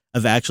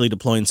of actually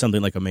deploying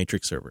something like a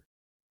Matrix server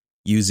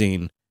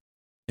using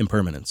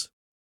impermanence?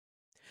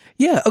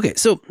 Yeah, okay.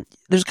 So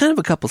there's kind of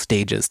a couple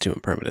stages to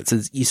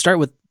impermanence. You start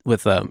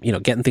with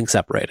getting things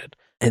separated,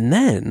 and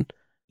then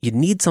you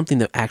need something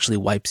that actually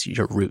wipes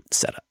your root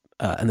setup.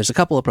 And there's a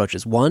couple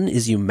approaches. One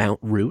is you mount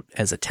root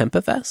as a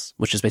tempfs,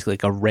 which is basically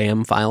like a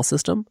RAM file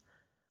system.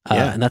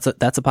 And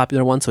that's a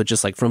popular one. So it's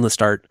just like from the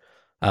start,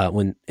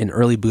 when in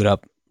early boot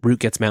up, root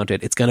gets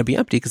mounted, it's going to be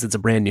empty because it's a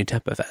brand new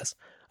tempfs.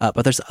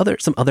 But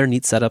there's some other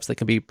neat setups that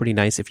can be pretty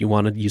nice if you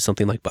want to use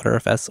something like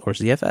Btrfs or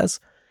ZFS.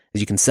 Is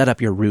you can set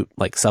up your root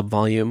like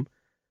subvolume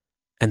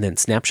and then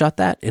snapshot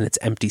that in its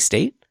empty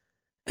state.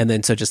 And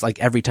then so just like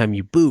every time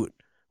you boot,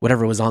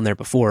 whatever was on there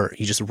before,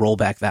 you just roll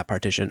back that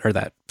partition or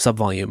that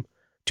subvolume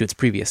to its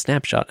previous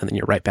snapshot, and then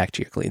you're right back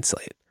to your clean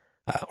slate.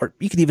 Or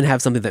you could even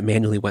have something that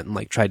manually went and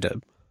like tried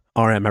to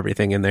RM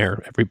everything in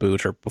there every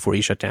boot or before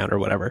you shut down or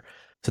whatever.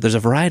 So there's a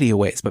variety of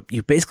ways, but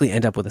you basically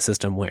end up with a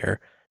system where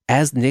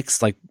as the Nix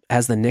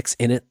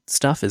init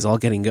stuff is all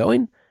getting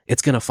going,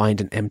 it's going to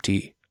find an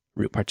empty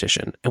root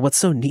partition. And what's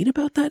so neat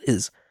about that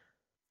is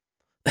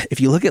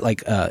if you look at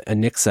like a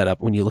Nix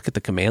setup, when you look at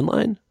the command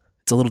line,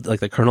 it's a little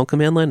like the kernel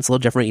command line. It's a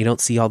little different. You don't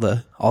see all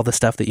the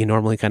stuff that you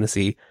normally kind of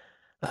see.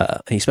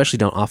 And you especially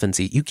don't often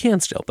see. You can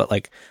still, but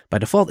like by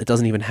default, it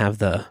doesn't even have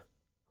the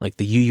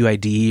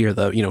UUID or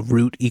the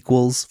root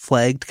equals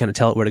flag to kind of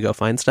tell it where to go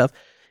find stuff.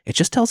 It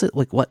just tells it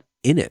like what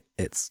init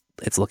it's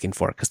looking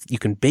for, because you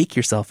can bake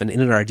yourself an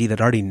init that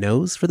already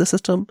knows for the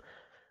system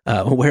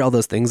where all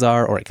those things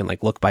are, or it can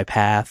like look by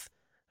path.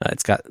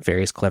 It's got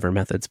various clever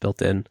methods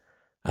built in.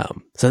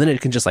 So then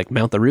it can just like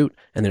mount the root,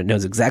 and then it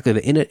knows exactly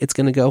the init it's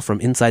going to go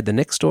from inside the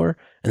Nix store,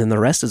 and then the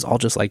rest is all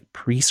just like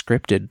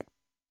pre-scripted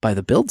by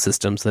the build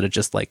system so that it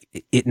just like,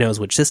 it knows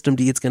which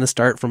systemd it's going to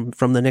start from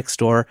the Nix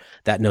store.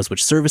 That knows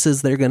which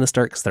services they're going to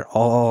start because they're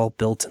all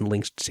built and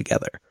linked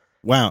together.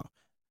 Wow.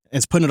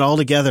 It's putting it all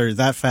together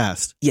that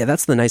fast. Yeah,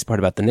 that's the nice part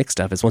about the Nix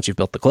stuff is once you've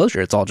built the closure,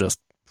 it's all just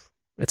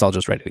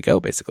ready to go,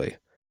 basically.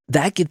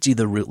 That gets you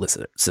the rootless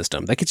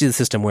system. That gets you the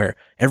system where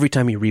every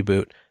time you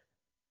reboot,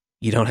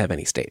 you don't have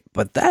any state.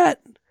 But that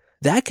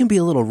can be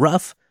a little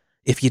rough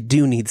if you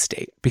do need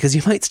state, because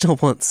you might still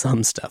want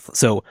some stuff.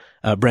 So,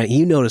 Brent,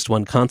 you noticed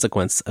one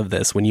consequence of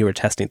this when you were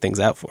testing things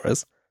out for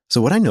us.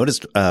 So what I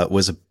noticed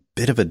was a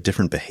bit of a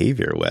different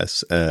behavior,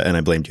 Wes, and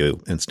I blamed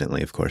you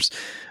instantly, of course,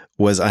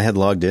 was I had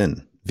logged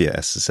in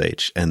via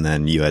SSH, and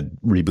then you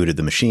had rebooted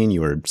the machine,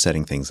 you were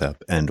setting things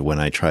up, and when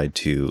I tried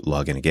to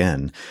log in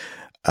again,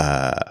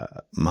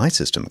 my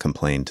system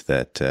complained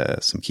that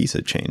some keys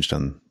had changed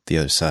on the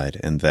other side,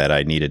 and that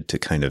I needed to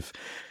kind of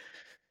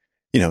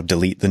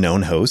delete the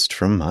known host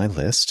from my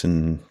list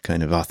and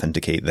kind of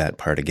authenticate that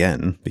part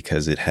again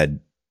because it had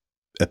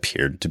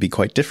appeared to be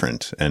quite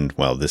different. And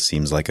well, this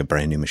seems like a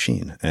brand new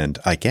machine. And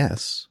I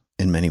guess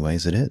in many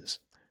ways it is.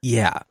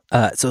 Yeah.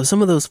 So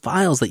some of those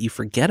files that you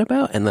forget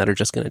about and that are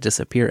just going to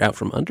disappear out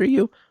from under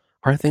you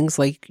are things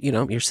like,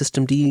 your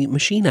systemd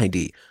machine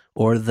ID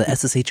or the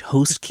SSH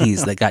host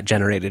keys that got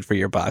generated for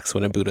your box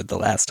when it booted the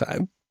last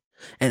time.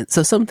 And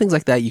so some things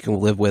like that you can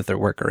live with or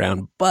work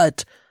around,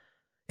 but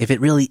if it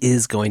really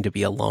is going to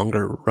be a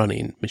longer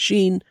running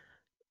machine,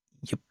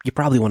 you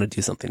probably want to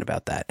do something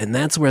about that. And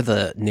that's where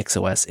the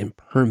NixOS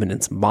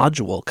impermanence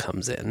module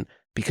comes in,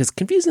 because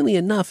confusingly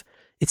enough,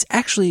 it's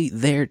actually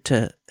there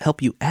to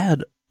help you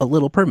add a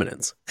little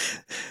permanence.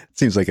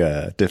 Seems like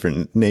a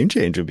different name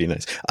change would be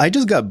nice. I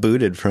just got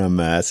booted from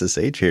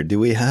SSH here. Do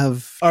we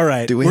have... All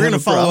right, we're going to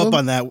follow up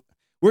on that.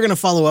 We're going to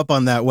follow up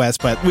on that, Wes,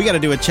 but we got to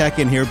do a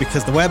check-in here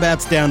because the web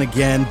app's down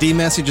again.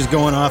 D-Message is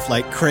going off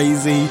like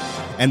crazy,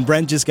 and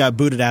Brent just got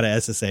booted out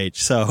of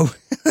SSH, so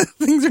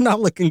things are not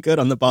looking good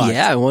on the box.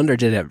 Yeah, I wonder,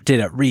 did it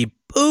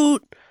reboot?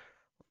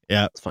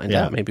 Yeah. Let's find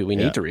out. Maybe we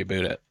need to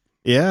reboot it.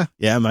 Yeah,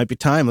 it might be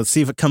time. Let's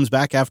see if it comes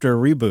back after a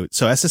reboot.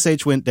 So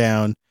SSH went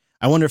down.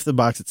 I wonder if the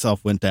box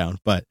itself went down,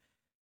 but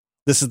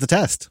this is the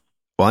test.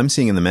 Well, I'm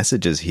seeing in the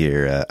messages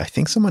here, I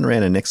think someone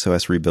ran a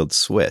NixOS rebuild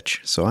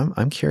switch. So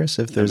I'm curious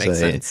if there's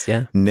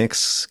a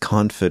Nix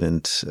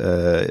confident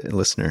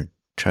listener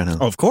trying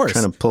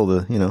to pull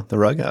the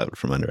rug out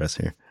from under us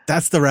here.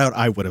 That's the route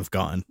I would have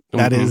gone.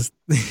 That is,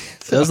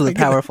 those are the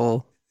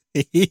powerful.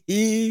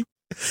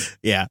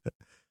 Yeah.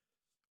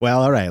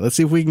 Well, all right. Let's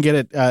see if we can get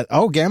it.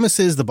 Gamma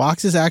says the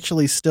box is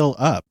actually still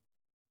up.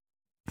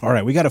 All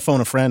right, we got to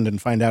phone a friend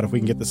and find out if we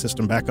can get the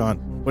system back on.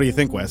 What do you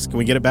think, Wes? Can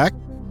we get it back?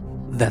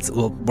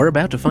 We're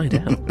about to find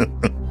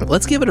out.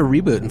 Let's give it a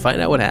reboot and find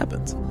out what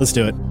happens. Let's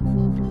do it.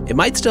 It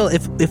might still,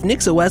 if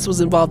NixOS was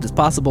involved, it's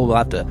possible we'll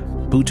have to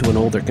boot to an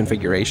older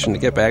configuration to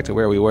get back to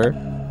where we were.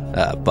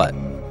 But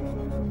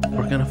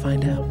we're going to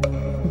find out.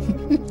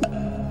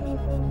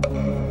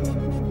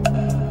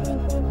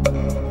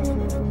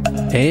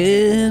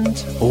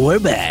 And we're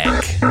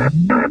back.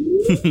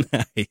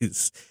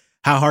 Nice.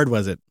 How hard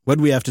was it? What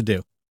did we have to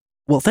do?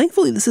 Well,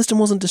 thankfully, the system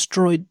wasn't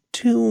destroyed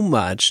too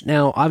much.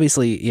 Now,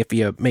 obviously, if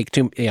you make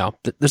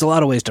there's a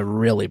lot of ways to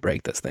really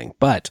break this thing.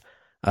 But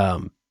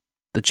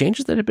the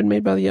changes that had been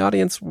made by the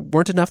audience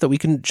weren't enough that we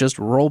can just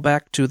roll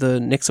back to the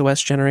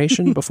NixOS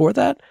generation before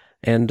that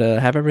and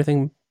have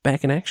everything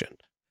back in action.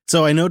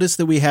 So I noticed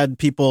that we had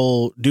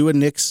people do a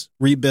Nix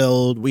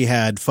rebuild. We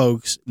had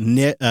folks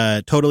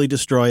totally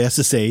destroy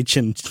SSH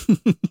and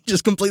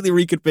just completely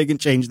reconfigure and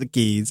change the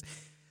keys.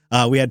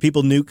 We had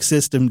people nuke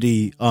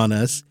systemd on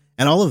us,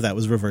 and all of that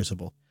was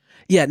reversible.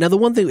 Yeah. Now, the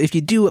one thing, if you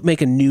do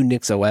make a new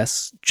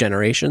NixOS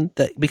generation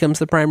that becomes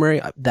the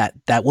primary,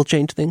 that will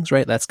change things,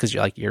 right? That's because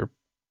you're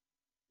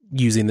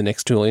using the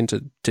Nix tooling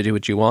to do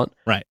what you want.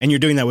 Right. And you're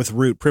doing that with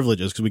root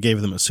privileges because we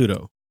gave them a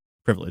sudo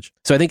privilege.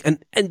 So I think,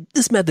 and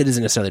this method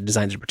isn't necessarily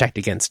designed to protect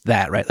against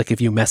that, right? Like if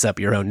you mess up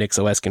your own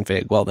NixOS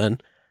config, well then,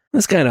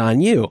 that's kind of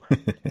on you.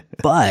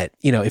 But,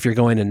 if you're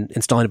going and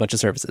installing a bunch of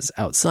services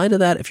outside of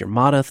that, if you're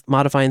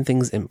modifying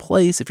things in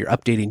place, if you're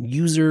updating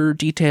user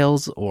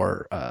details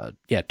or,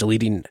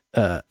 deleting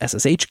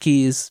SSH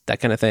keys, that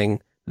kind of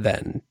thing,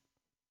 then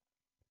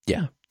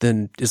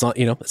as long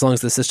as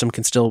the system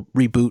can still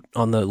reboot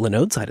on the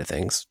Linode side of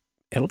things,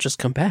 it'll just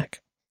come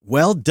back.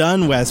 Well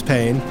done, Wes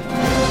Payne.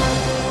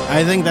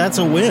 I think that's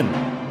a win.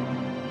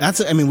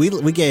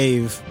 We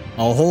gave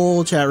a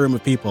whole chat room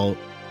of people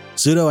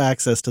sudo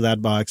access to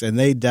that box, and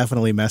they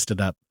definitely messed it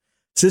up.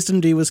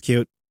 Systemd was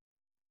cute.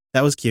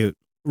 That was cute.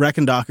 Rec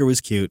and Docker was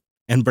cute,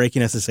 and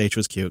breaking SSH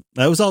was cute.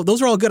 Those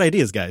are all good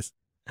ideas, guys.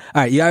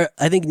 All right, yeah.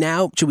 I think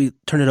now should we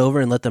turn it over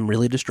and let them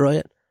really destroy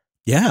it?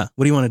 Yeah.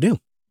 What do you want to do?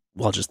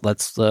 Well, just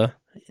let's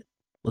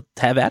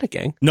have at it,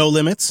 gang. No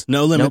limits.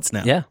 No limits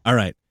now. Yeah. All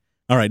right.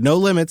 No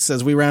limits.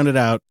 As we round it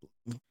out,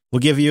 we'll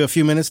give you a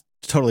few minutes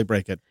to totally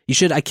break it.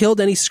 I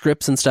killed any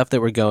scripts and stuff that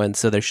were going,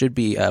 so there should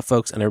be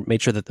folks, and I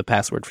made sure that the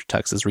password for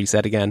Tux is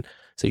reset again.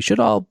 So you should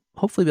all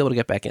hopefully be able to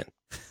get back in.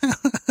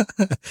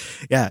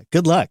 Yeah,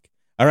 good luck.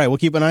 All right, we'll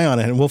keep an eye on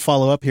it, and we'll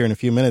follow up here in a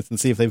few minutes and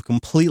see if they've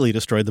completely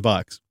destroyed the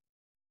box.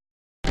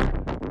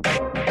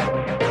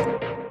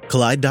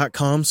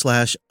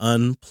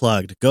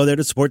 Kolide.com/unplugged. Go there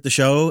to support the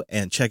show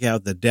and check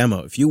out the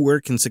demo. If you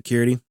work in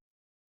security,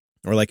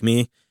 or like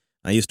me,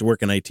 I used to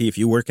work in IT. If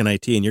you work in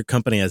IT and your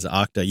company has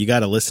Okta, you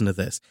got to listen to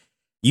this.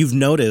 You've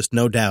noticed,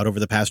 no doubt,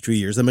 over the past 2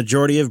 years, the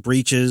majority of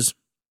breaches,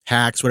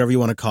 hacks, whatever you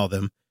want to call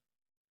them,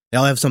 they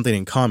all have something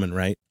in common,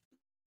 right?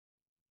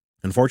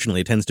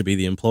 Unfortunately, it tends to be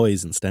the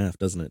employees and staff,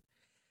 doesn't it?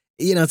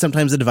 You know,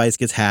 sometimes the device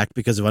gets hacked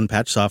because of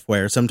unpatched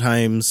software.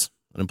 Sometimes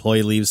an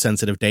employee leaves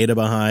sensitive data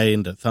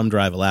behind, a thumb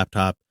drive, a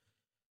laptop,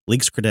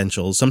 leaks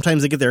credentials.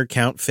 Sometimes they get their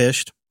account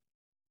phished.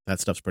 That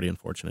stuff's pretty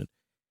unfortunate.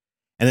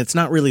 And it's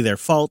not really their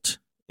fault.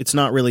 It's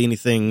not really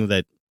anything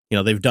that,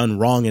 they've done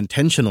wrong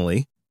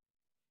intentionally.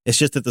 It's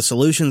just that the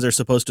solutions are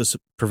supposed to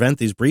prevent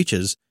these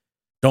breaches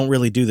don't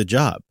really do the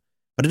job.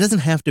 But it doesn't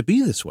have to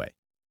be this way.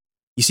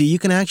 You see, you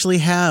can actually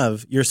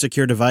have your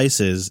secure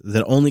devices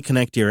that only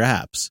connect to your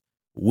apps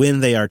when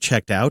they are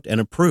checked out and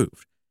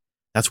approved.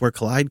 That's where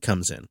Kolide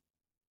comes in.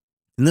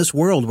 In this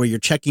world where you're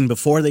checking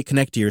before they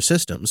connect to your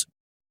systems,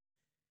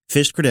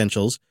 phished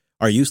credentials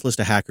are useless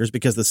to hackers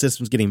because the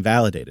system's getting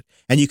validated.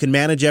 And you can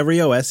manage every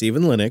OS,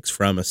 even Linux,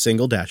 from a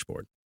single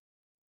dashboard.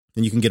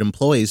 And you can get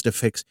employees to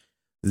fix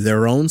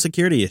their own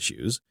security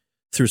issues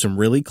through some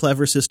really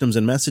clever systems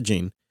and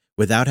messaging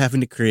without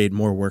having to create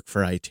more work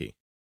for IT.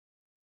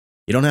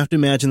 You don't have to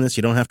imagine this.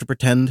 You don't have to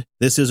pretend.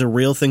 This is a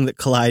real thing that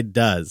Kolide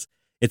does.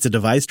 It's a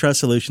device trust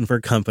solution for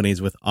companies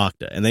with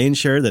Okta. And they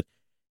ensure that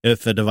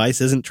if a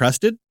device isn't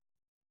trusted, it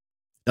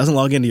doesn't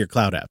log into your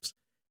cloud apps.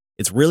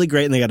 It's really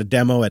great, and they got a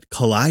demo at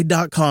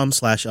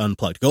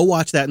kolide.com/unplugged. Go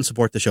watch that and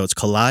support the show. It's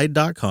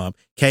kolide.com,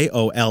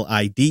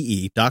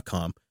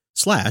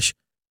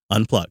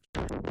 KOLIDE.com/unplugged.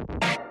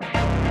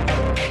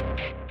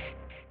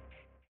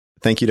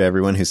 Thank you to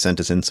everyone who sent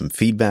us in some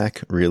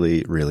feedback.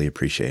 Really, really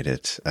appreciate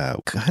it.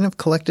 Kind of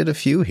collected a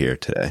few here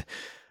today.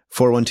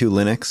 412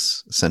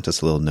 Linux sent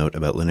us a little note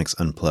about Linux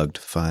Unplugged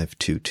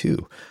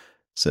 522.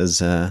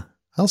 Says, I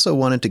also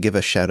wanted to give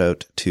a shout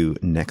out to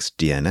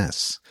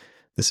NextDNS.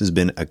 This has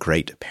been a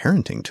great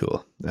parenting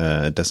tool.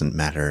 It doesn't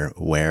matter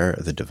where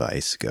the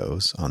device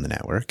goes on the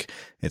network.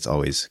 It's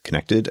always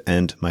connected,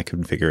 and my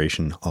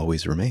configuration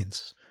always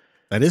remains.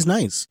 That is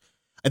nice.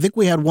 I think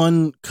we had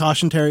one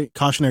cautionary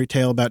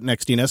tale about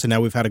NextDNS, and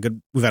now we've had a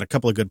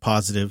couple of good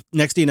positive.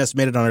 NextDNS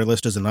made it on our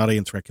list as an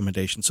audience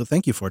recommendation, so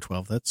thank you,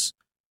 412.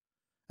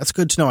 That's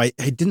good to know. I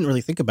didn't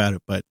really think about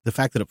it, but the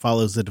fact that it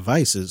follows the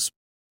device is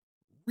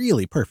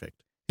really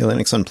perfect. Yeah,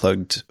 Linux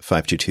Unplugged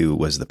 522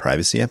 was the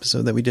privacy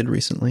episode that we did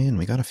recently, and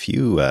we got a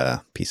few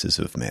pieces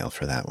of mail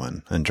for that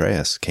one.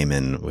 Andreas came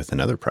in with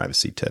another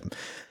privacy tip.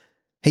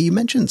 Hey, you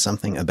mentioned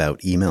something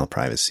about email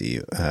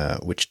privacy,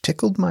 which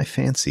tickled my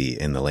fancy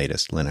in the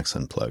latest Linux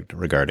Unplugged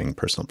regarding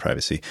personal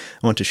privacy.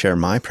 I want to share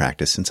my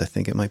practice since I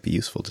think it might be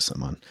useful to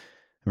someone.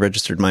 I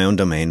registered my own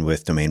domain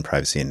with domain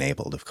privacy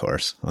enabled, of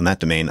course. On that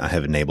domain, I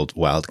have enabled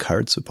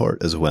wildcard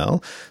support as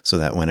well, so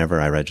that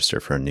whenever I register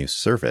for a new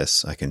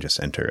service, I can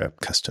just enter a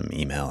custom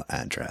email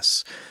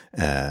address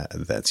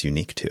that's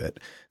unique to it.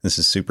 This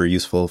is super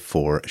useful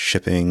for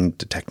shipping,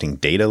 detecting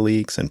data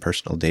leaks, and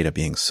personal data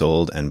being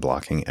sold, and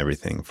blocking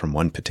everything from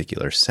one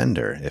particular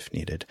sender if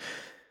needed.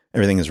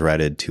 Everything is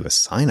routed to a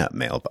sign-up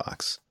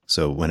mailbox.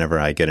 So whenever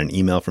I get an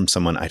email from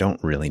someone I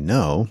don't really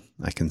know,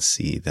 I can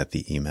see that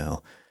the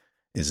email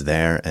is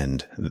there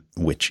and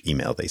which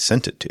email they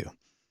sent it to.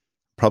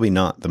 Probably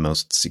not the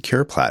most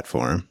secure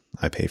platform.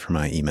 I pay for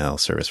my email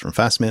service from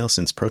Fastmail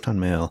since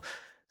ProtonMail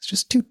is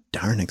just too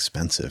darn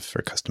expensive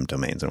for custom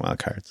domains and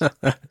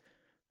wildcards.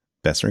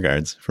 Best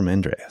regards from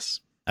Andreas.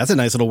 That's a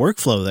nice little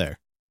workflow there.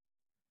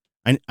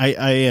 I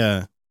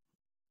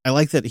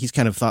like that he's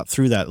kind of thought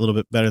through that a little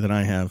bit better than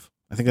I have.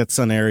 I think that's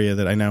an area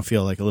that I now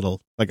feel like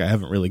I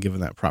haven't really given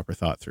that proper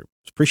thought through.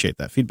 Appreciate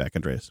that feedback,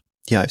 Andreas.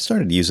 Yeah, I've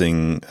started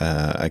using,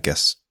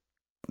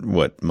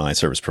 what my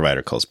service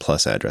provider calls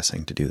plus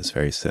addressing to do this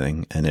very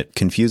thing. And it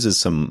confuses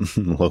some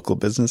local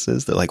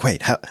businesses. They're like,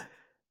 wait,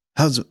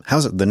 how's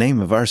the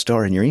name of our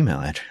store in your email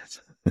address?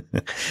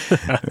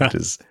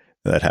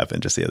 That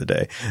happened just the other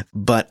day.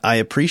 But I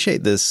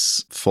appreciate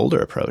this folder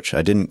approach.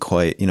 I didn't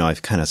quite,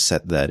 I've kind of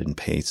set that in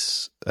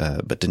pace,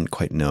 but didn't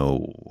quite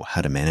know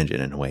how to manage it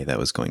in a way that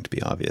was going to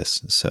be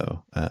obvious.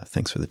 So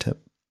thanks for the tip.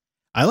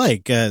 I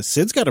like,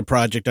 Sid's got a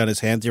project on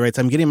his hands. He writes,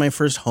 I'm getting my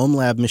first home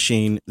lab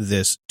machine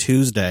this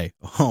Tuesday.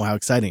 Oh, how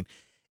exciting.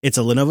 It's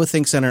a Lenovo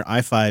ThinkCentre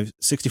i5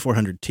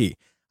 6400T.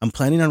 I'm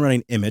planning on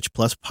running Image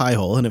plus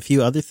Pi-hole and a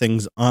few other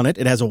things on it.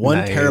 It has a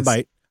 1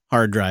 terabyte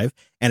hard drive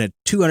and a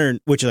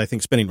 200, which is I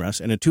think spinning Rust,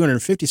 and a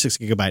 256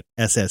 gigabyte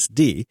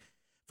SSD.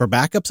 For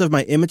backups of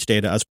my image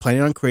data, I was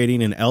planning on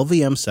creating an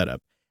LVM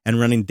setup and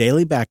running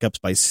daily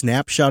backups by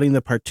snapshotting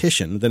the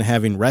partition, then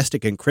having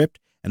Restic encrypt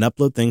and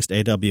upload things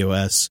to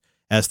AWS,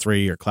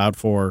 S3 or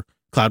Cloudflare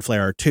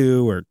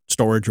R2 or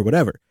storage or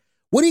whatever.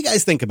 What do you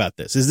guys think about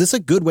this? Is this a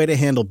good way to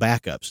handle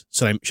backups?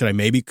 Should I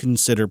maybe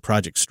consider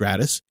Project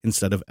Stratus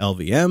instead of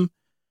LVM?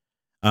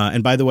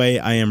 And by the way,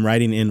 I am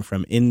writing in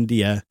from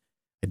India.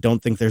 I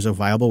don't think there's a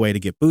viable way to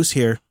get boost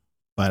here,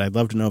 but I'd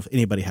love to know if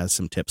anybody has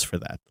some tips for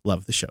that.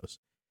 Love the shows.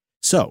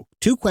 So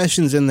 2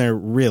 questions in there,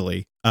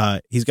 really.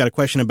 He's got a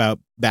question about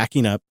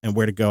backing up and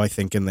where to go, I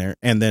think, in there.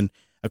 And then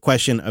a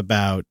question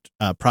about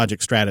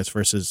Project Stratus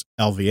versus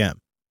LVM.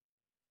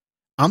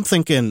 I'm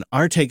thinking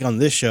our take on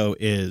this show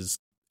is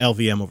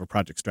LVM over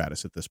Project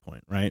Stratus at this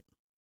point, right?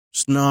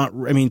 It's not,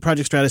 I mean,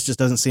 Project Stratus just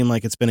doesn't seem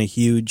like it's been a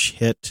huge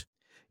hit.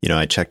 You know,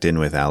 I checked in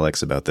with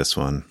Alex about this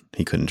one.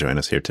 He couldn't join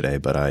us here today,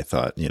 but I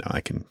thought, you know, I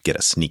can get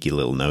a sneaky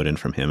little note in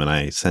from him. And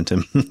I sent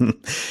him,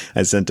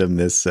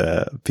 this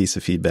piece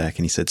of feedback,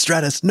 and he said,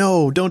 Stratus,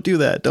 no, don't do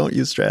that. Don't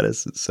use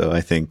Stratus. So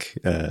I think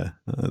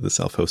the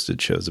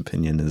self-hosted show's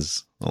opinion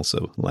is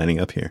also lining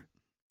up here.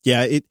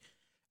 Yeah,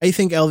 I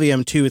think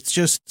LVM too, it's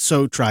just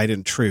so tried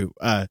and true.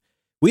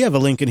 We have a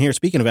link in here,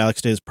 speaking of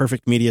Alex, to his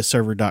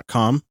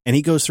perfectmediaserver.com, and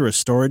he goes through a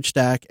storage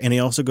stack, and he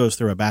also goes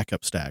through a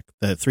backup stack,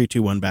 the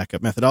 3-2-1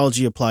 backup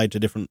methodology applied to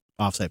different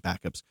offsite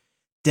backups.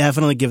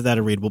 Definitely give that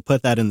a read. We'll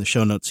put that in the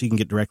show notes so you can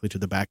get directly to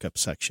the backup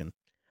section.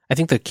 I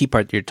think the key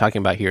part you're talking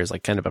about here is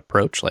like kind of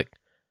approach. Like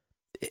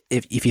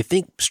if you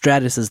think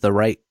Stratus is the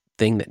right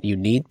thing that you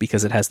need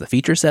because it has the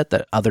feature set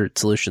that other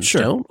solutions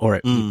don't, or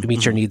it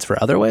meets your needs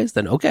for other ways,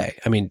 then okay.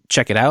 I mean,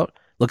 check it out,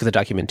 look at the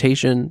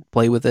documentation,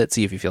 play with it,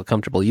 see if you feel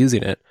comfortable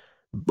using it.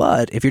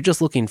 But if you're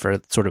just looking for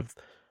sort of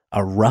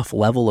a rough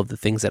level of the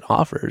things it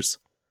offers,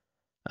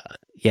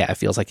 it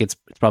feels like it's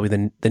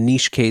probably the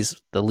niche case,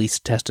 the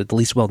least tested, the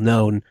least well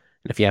known.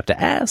 And if you have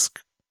to ask,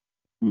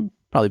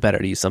 probably better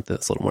to use something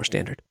that's a little more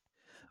standard.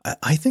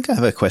 I think I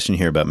have a question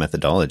here about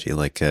methodology.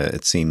 Like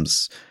it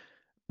seems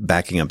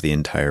backing up the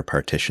entire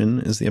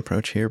partition is the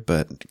approach here,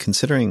 but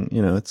considering,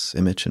 you know, it's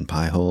image and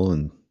Pi-hole,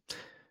 and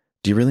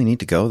do you really need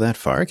to go that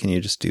far? Can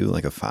you just do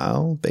like a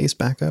file-based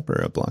backup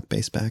or a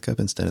block-based backup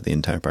instead of the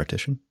entire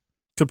partition?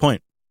 Good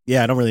point.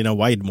 Yeah, I don't really know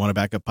why you'd want to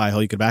back up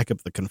Pi-hole. You could back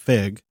up the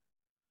config.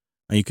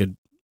 You could,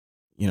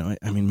 you know,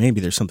 I mean, maybe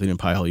there's something in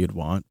Pi-hole you'd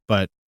want,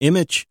 but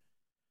image,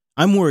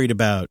 I'm worried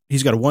about,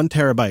 he's got a 1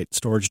 terabyte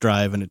storage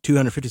drive and a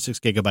 256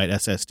 gigabyte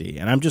SSD.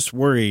 And I'm just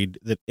worried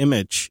that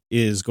image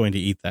is going to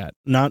eat that.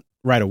 Not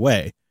right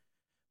away,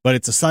 but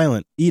it's a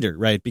silent eater,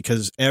 right?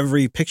 Because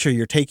every picture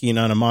you're taking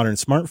on a modern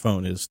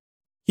smartphone is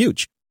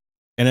huge.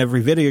 And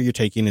every video you're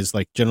taking is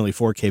like generally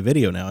 4K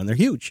video now, and they're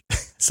huge.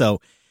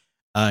 So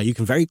you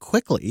can very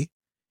quickly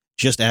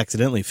just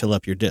accidentally fill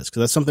up your disk.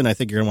 So that's something I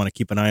think you're going to want to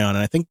keep an eye on.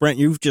 And I think, Brent,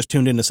 you've just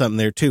tuned into something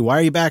there too. Why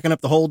are you backing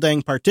up the whole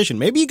dang partition?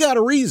 Maybe you got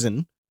a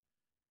reason,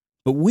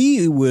 but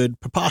we would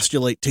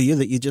postulate to you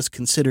that you just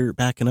consider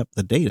backing up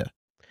the data.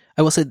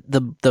 I will say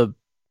the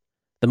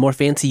more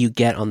fancy you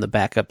get on the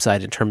backup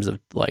side in terms of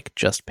like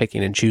just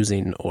picking and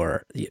choosing,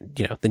 or, you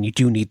know, then you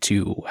do need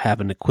to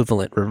have an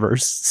equivalent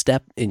reverse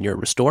step in your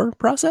restore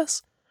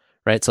process,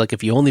 right? So like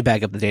if you only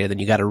back up the data, then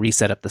you got to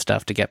reset up the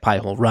stuff to get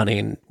Pi-hole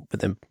running, but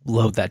then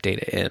load that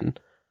data in.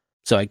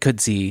 So I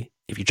could see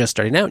if you're just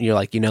starting out and you're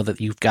like, you know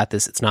that you've got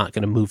this, it's not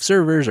going to move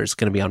servers or it's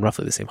going to be on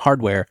roughly the same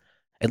hardware.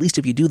 At least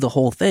if you do the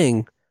whole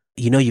thing,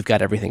 you know you've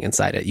got everything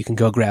inside it. You can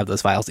go grab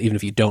those files even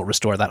if you don't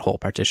restore that whole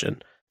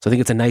partition. So I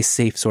think it's a nice,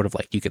 safe sort of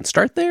like you can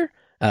start there,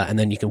 and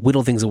then you can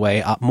whittle things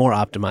away, more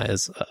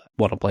optimize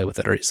what to play with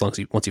it, or as long as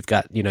once you've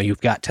got, you know,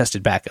 you've got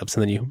tested backups,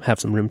 and then you have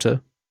some room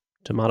to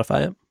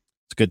modify it.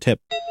 It's a good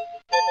tip.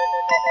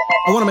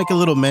 I want to make a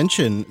little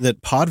mention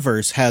that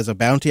Podverse has a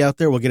bounty out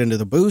there. We'll get into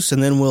the boost,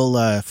 and then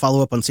we'll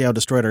follow up on see how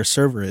destroyed our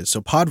server is.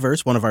 So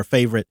Podverse, one of our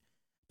favorite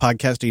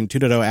podcasting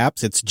 2.0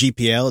 apps, it's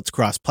GPL, it's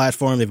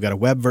cross-platform, they've got a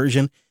web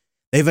version.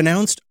 They've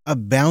announced a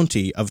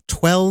bounty of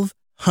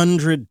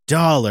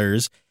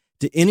 $1,200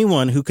 to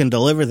anyone who can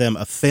deliver them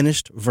a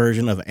finished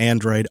version of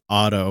Android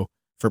Auto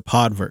for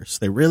Podverse.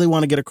 They really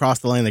want to get across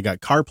the line. They got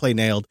CarPlay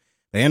nailed.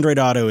 The Android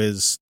Auto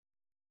is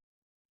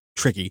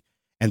tricky,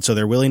 and so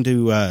they're willing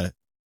to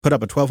put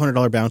up a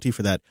 $1,200 bounty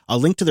for that. I'll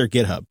link to their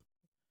GitHub,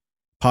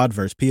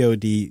 Podverse,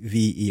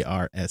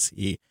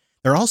 Podverse.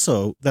 They're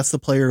also, that's the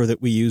player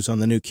that we use on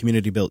the new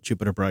community-built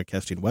Jupiter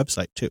Broadcasting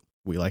website, too.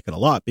 We like it a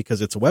lot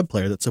because it's a web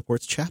player that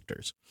supports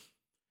chapters.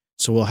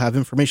 So we'll have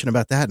information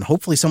about that, and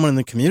hopefully someone in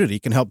the community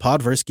can help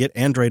Podverse get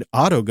Android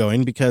Auto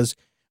going, because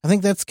I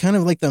think that's kind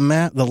of like the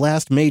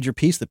last major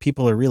piece that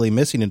people are really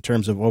missing in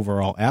terms of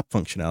overall app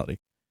functionality.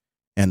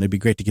 And it'd be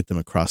great to get them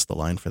across the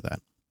line for that.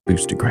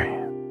 Boostagram.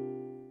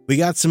 We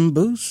got some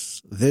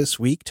boosts this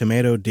week.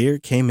 Tomato Deer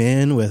came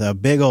in with a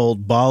big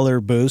old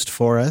baller boost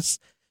for us.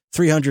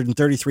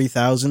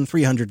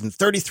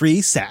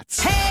 333,333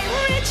 sats.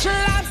 Hey, Rich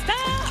Lobster!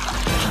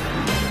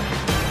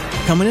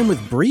 Coming in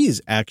with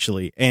Breeze,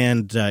 actually,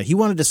 and he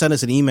wanted to send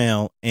us an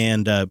email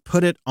and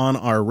put it on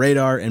our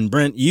radar. And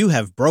Brent, you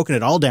have broken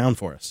it all down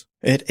for us.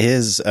 It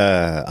is.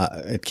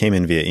 It came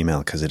in via email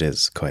because it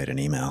is quite an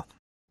email.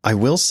 I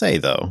will say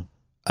though.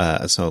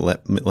 So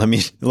let me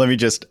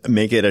just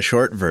make it a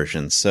short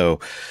version. So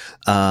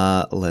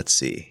let's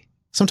see.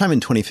 Sometime in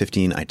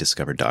 2015, I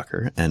discovered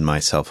Docker, and my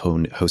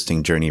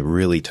self-hosting journey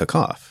really took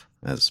off,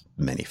 as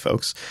many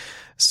folks.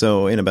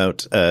 So in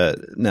about,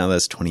 now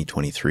that's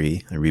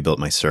 2023, I rebuilt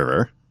my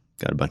server,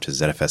 got a bunch of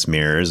ZFS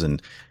mirrors,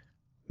 and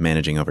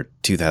managing over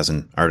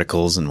 2,000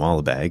 articles in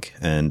Wallabag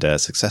and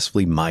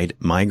successfully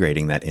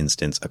migrating that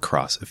instance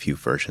across a few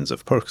versions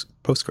of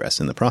Postgres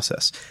in the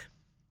process.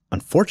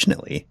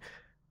 Unfortunately,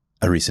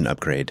 a recent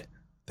upgrade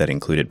that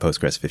included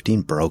Postgres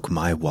 15 broke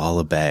my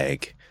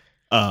Wallabag.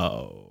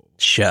 Oh,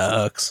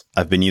 shucks.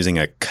 I've been using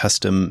a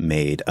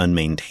custom-made,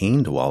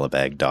 unmaintained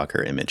Wallabag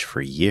Docker image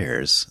for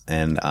years,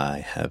 and I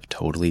have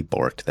totally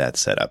borked that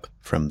setup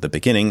from the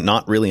beginning,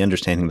 not really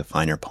understanding the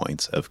finer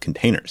points of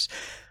containers.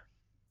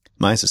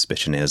 My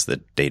suspicion is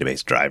the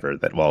database driver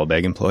that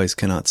Wallabag employs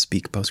cannot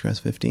speak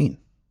Postgres 15.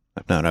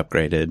 I've not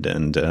upgraded,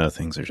 and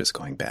things are just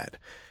going bad.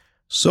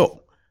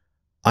 So,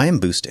 I am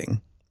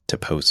boosting to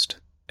post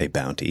a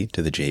bounty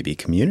to the JB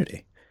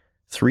community.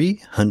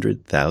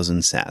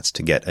 300,000 sats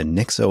to get a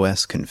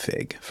NixOS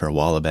config for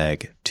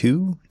Wallabag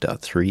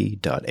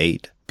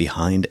 2.3.8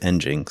 behind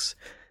Nginx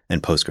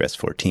and Postgres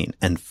 14.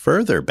 And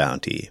further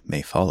bounty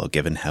may follow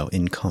given how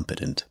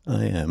incompetent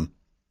I am.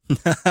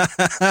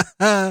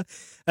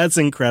 That's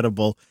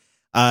incredible.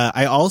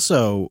 I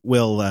also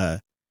will,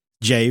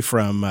 Jay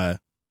from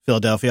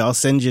Philadelphia, I'll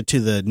send you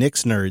to the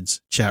Nix Nerds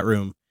chat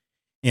room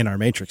in our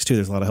Matrix too.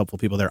 There's a lot of helpful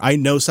people there. I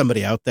know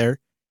somebody out there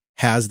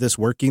has this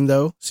working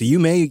though. So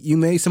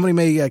somebody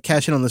may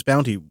cash in on this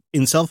bounty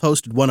in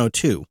self-hosted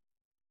 102.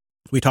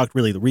 We talked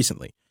really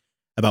recently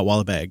about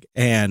Wallabag,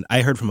 and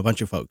I heard from a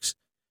bunch of folks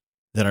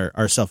that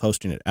are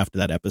self-hosting it after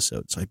that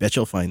episode. So I bet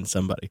you'll find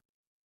somebody.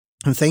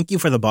 And thank you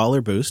for the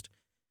baller boost.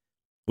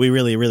 We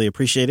really, really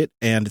appreciate it.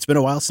 And it's been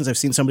a while since I've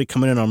seen somebody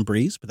coming in on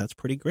Breeze, but that's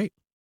pretty great.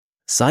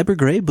 Cyber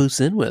Gray boosts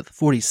in with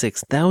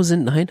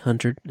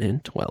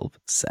 46,912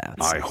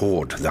 sats. I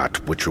hoard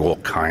that which your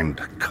kind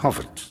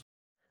covets.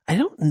 I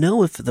don't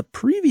know if the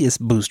previous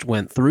boost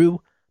went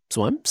through,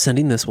 so I'm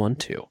sending this one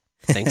too.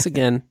 Thanks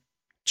again.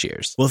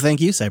 Cheers. Well,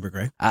 thank you, Cyber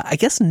Gray. I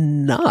guess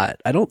not.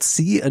 I don't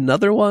see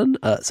another one.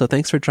 So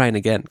thanks for trying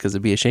again, because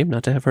it'd be a shame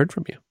not to have heard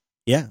from you.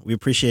 Yeah, we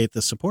appreciate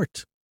the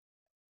support.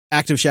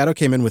 Active Shadow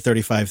came in with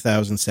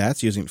 35,000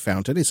 sats using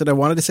Fountain. He said, I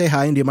wanted to say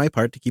hi and do my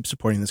part to keep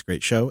supporting this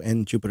great show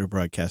and Jupiter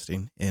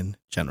Broadcasting in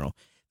general.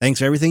 Thanks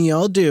for everything you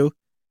all do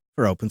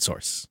for open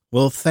source.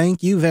 Well,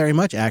 thank you very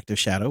much, Active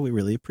Shadow. We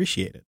really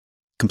appreciate it.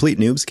 Complete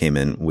Noobs came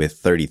in with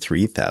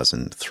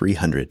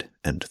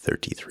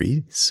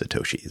 33,333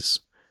 Satoshis.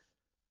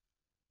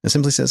 It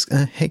simply says,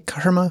 hey,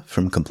 Karma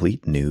from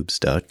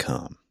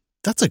CompleteNoobs.com.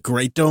 That's a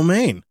great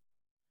domain.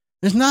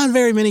 There's not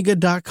very many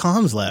good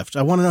 .coms left.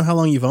 I want to know how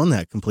long you've owned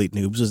that, Complete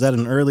Noobs. Was that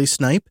an early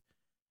snipe?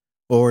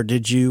 Or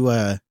did you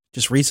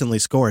just recently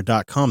score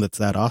a .com that's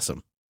that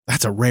awesome?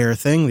 That's a rare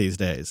thing these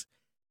days.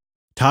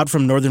 Todd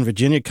from Northern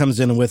Virginia comes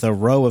in with a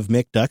row of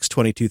McDucks,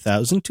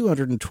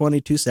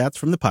 22,222 sats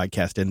from the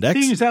podcast index.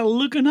 Things are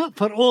looking up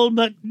for old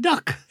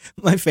McDuck.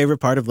 My favorite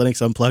part of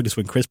Linux Unplugged is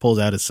when Chris pulls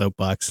out his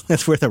soapbox.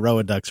 That's worth a row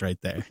of ducks right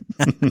there.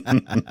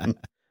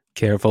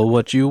 Careful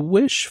what you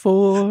wish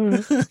for.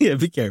 Yeah,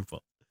 be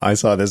careful. I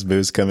saw this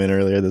boost come in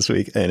earlier this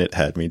week, and it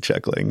had me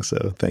chuckling,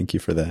 so thank you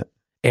for that.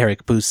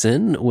 Eric boosts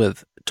in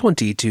with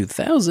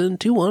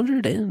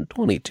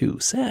 22,222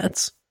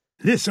 sats.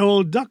 This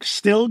old duck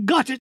still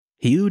got it.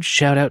 Huge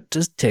shout out to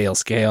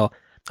Tailscale.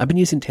 I've been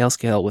using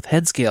Tailscale with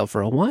Headscale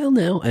for a while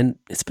now, and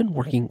it's been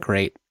working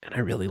great, and I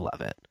really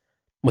love it.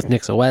 With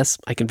NixOS,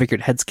 I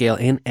configured Headscale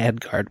and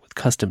AdGuard with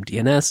custom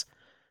DNS,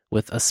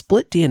 with a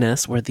split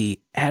DNS where the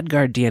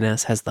AdGuard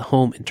DNS has the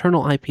home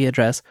internal IP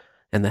address,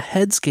 and the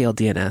Headscale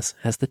DNS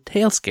has the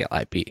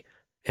Tailscale IP,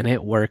 and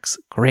it works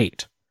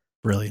great.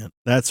 Brilliant.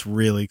 That's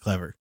really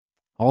clever.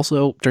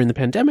 Also, during the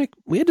pandemic,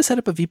 we had to set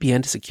up a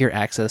VPN to secure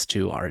access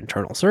to our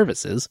internal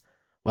services.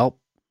 Well,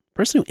 the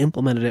person who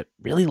implemented it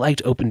really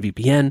liked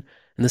OpenVPN, and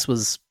this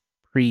was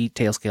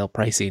pre-Tailscale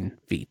pricing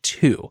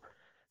v2.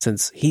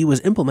 Since he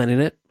was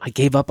implementing it, I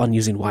gave up on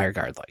using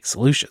WireGuard-like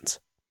solutions.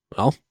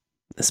 Well,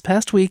 this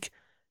past week,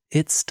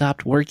 it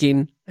stopped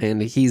working,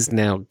 and he's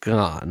now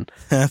gone.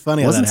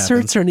 Funny It how wasn't that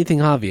happens. certs or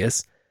anything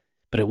obvious,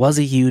 but it was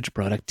a huge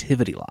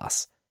productivity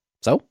loss.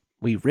 So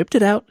we ripped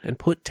it out and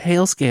put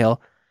Tailscale.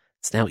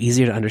 It's now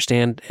easier to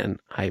understand, and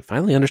I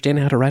finally understand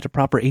how to write a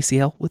proper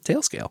ACL with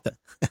Tailscale.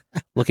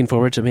 Looking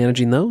forward to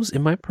managing those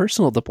in my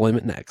personal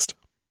deployment next.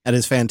 That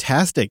is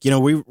fantastic. You know,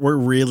 we're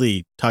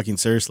really talking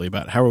seriously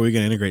about how are we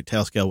going to integrate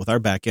Tailscale with our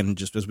backend.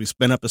 Just as we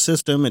spin up a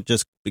system, it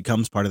just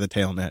becomes part of the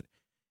Tailnet.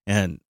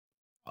 And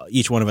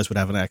each one of us would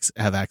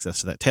have access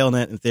to that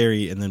Tailnet in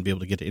theory, and then be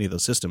able to get to any of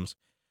those systems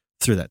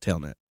through that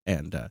Tailnet.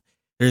 And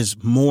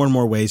there's more and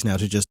more ways now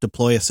to just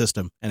deploy a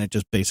system, and it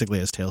just basically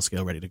has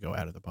Tailscale ready to go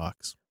out of the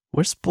box.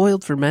 We're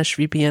spoiled for mesh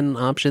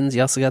VPN options.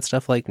 You also got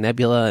stuff like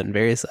Nebula and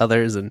various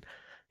others. And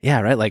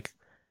yeah, right, like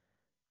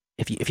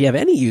if you have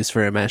any use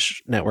for a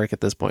mesh network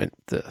at this point,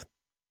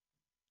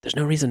 there's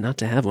no reason not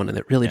to have one, and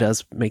it really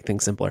does make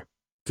things simpler.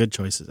 Good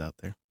choices out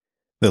there.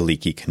 The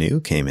Leaky Canoe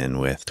came in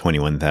with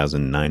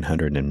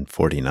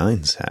 21,949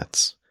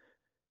 sats.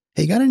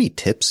 Hey, got any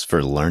tips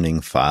for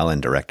learning file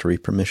and directory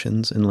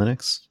permissions in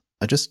Linux?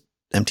 I just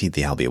emptied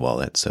the Albi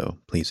wallet, so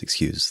please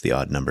excuse the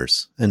odd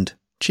numbers. And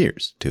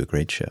cheers to a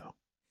great show.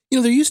 You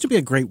know, there used to be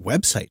a great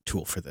website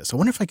tool for this. I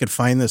wonder if I could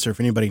find this or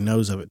if anybody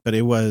knows of it, but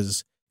it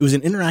was it was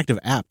an interactive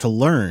app to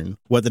learn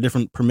what the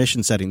different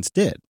permission settings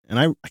did. And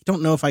I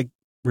don't know if I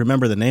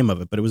remember the name of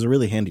it, but it was a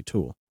really handy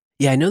tool.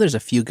 Yeah, I know there's a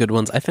few good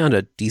ones. I found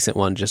a decent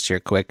one just here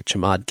quick,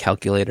 Chmod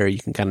Calculator. You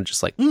can kind of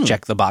just like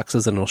check the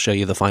boxes and it'll show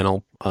you the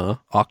final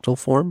octal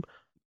form.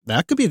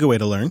 That could be a good way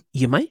to learn.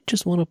 You might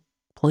just want to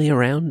play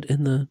around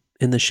in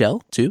the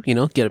shell too,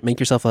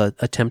 make yourself a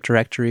temp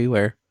directory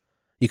where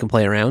you can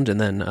play around and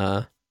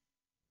then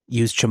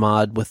use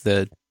Chmod with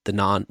the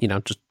non,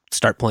 just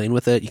start playing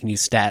with it. You can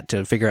use stat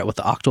to figure out what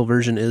the octal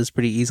version is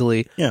pretty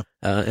easily. Yeah.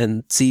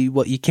 And see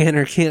what you can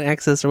or can't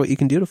access or what you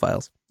can do to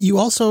files. You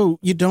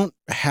don't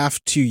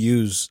have to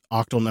use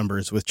octal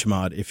numbers with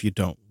Chmod if you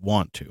don't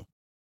want to.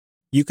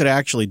 You could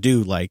actually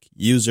do like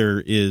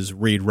user is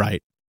read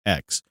write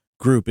X,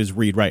 group is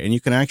read write, and you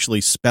can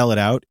actually spell it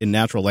out in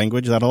natural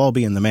language. That'll all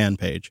be in the man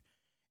page.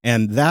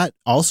 And that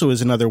also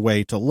is another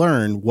way to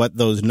learn what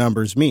those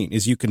numbers mean,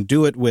 is you can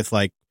do it with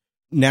like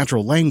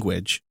natural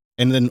language.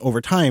 And then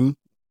over time,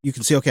 you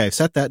can see, okay, I've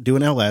set that, do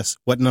an LS.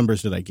 What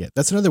numbers did I get?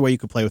 That's another way you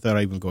could play without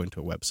even going to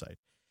a website.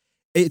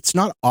 It's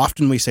not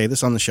often we say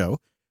this on the show,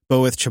 but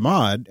with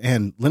Chmod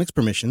and Linux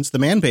permissions, the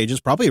man page is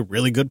probably a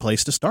really good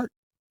place to start.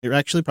 It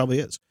actually probably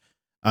is.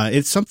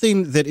 It's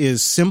something that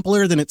is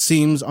simpler than it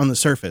seems on the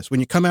surface.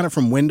 When you come at it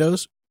from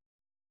Windows,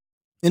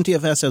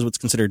 NTFS has what's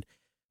considered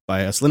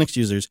by us Linux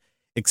users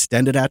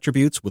extended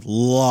attributes with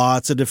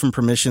lots of different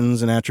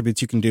permissions and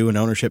attributes you can do and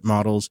ownership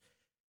models.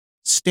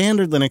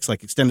 Standard Linux,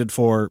 like extended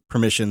for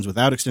permissions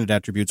without extended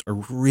attributes, are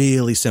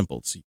really simple.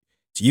 It's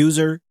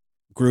user,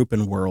 group,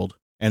 and world,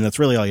 and that's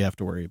really all you have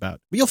to worry about.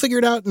 But you'll figure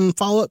it out and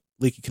follow up,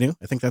 Leaky Canoe.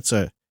 I think that's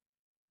a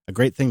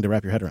great thing to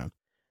wrap your head around.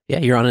 Yeah,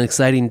 you're on an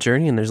exciting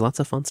journey, and there's lots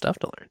of fun stuff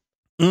to learn.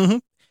 Mm-hmm.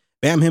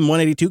 Bam Him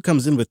 182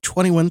 comes in with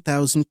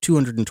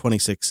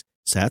 21,226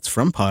 sats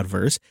from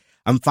Podverse.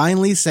 I'm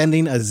finally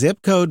sending a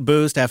zip code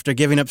boost after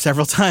giving up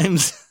several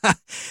times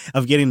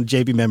of getting the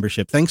JB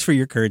membership. Thanks for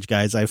your courage,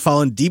 guys. I've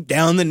fallen deep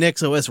down the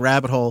NixOS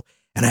rabbit hole,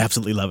 and I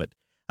absolutely love it.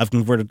 I've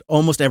converted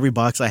almost every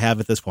box I have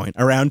at this point,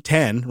 around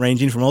 10,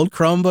 ranging from old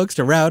Chromebooks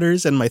to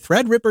routers and my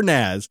Threadripper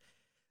NAS.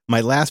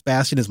 My last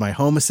bastion is my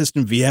Home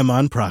Assistant VM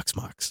on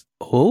Proxmox.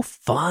 Oh,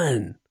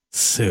 fun.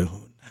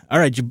 Soon. All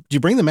right, did you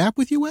bring the map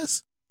with you,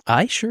 Wes?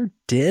 I sure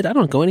did. I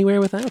don't go anywhere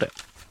without it.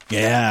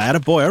 Yeah,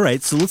 attaboy. All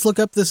right, so let's look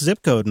up this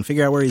zip code and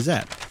figure out where he's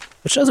at.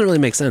 Which doesn't really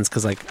make sense,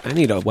 because I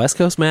need a West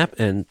Coast map,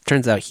 and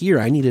turns out here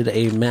I needed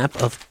a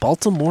map of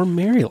Baltimore,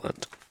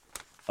 Maryland.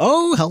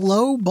 Oh,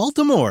 hello,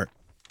 Baltimore.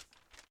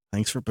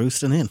 Thanks for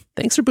boosting in.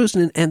 Thanks for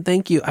boosting in, and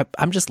thank you.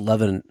 I'm just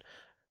loving,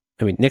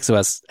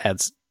 NixOS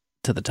adds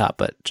to the top,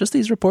 but just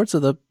these reports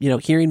of the,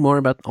 hearing more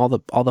about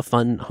all the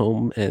fun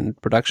home and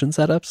production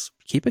setups.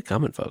 Keep it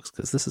coming, folks,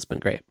 because this has been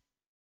great.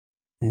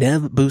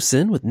 Nev boosts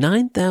in with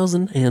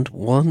 9,001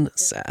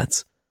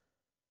 sats.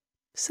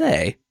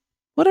 Say,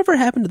 whatever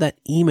happened to that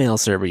email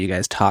server you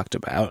guys talked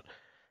about?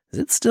 Is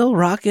it still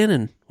rocking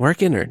and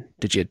working, or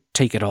did you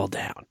take it all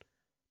down?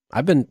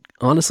 I've been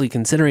honestly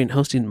considering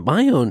hosting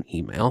my own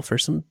email for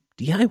some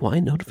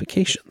DIY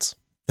notifications.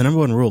 The number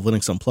one rule of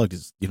Linux Unplugged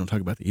is you don't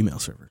talk about the email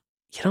server.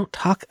 You don't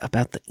talk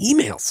about the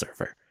email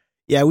server.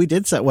 Yeah, we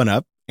did set one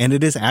up, and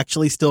it is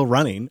actually still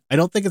running. I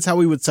don't think it's how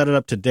we would set it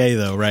up today,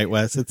 though, right,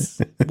 Wes? It's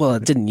well,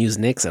 it didn't use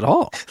Nix at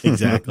all.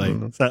 Exactly.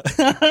 So,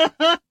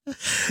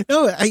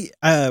 no,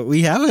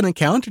 we have an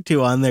account or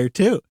two on there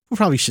too. We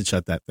probably should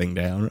shut that thing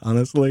down.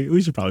 Honestly,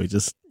 we should probably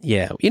just.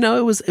 Yeah,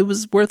 it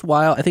was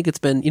worthwhile. I think it's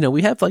been,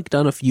 we have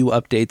done a few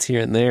updates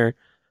here and there,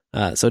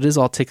 so it is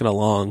all ticking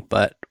along.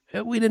 But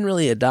we didn't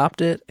really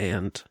adopt it,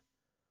 and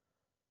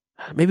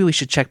maybe we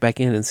should check back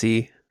in and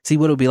see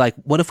what it would be like.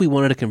 What if we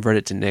wanted to convert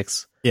it to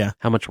Nix? Yeah.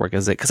 How much work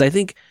is it? Because I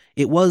think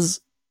it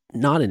was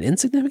not an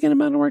insignificant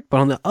amount of work,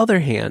 but on the other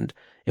hand,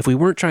 if we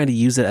weren't trying to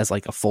use it as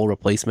a full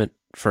replacement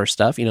for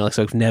stuff,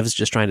 so if Nev's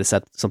just trying to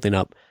set something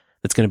up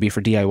that's going to be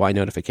for DIY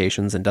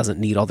notifications and doesn't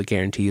need all the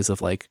guarantees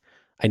of I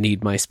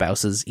need my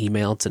spouse's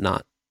email to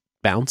not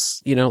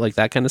bounce,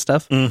 that kind of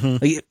stuff.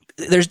 Mm-hmm.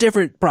 There's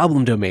different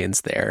problem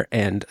domains there.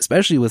 And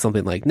especially with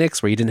something like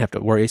Nix, where you didn't have to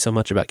worry so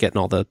much about getting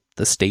all the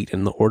state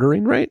and the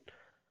ordering right,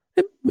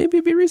 maybe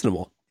it'd be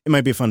reasonable. It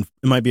might be fun.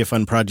 It might be a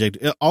fun project.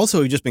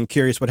 Also, we've just been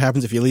curious what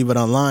happens if you leave it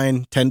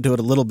online, tend to it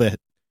a little bit.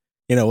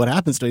 What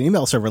happens to an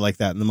email server like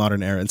that in the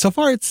modern era? And so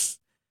far, it's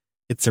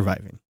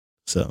surviving.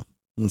 So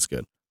that's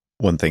good.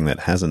 One thing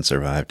that hasn't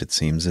survived, it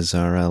seems, is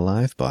our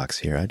live box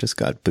here. I just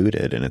got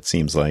booted, and it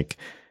seems like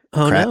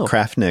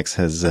Craftnix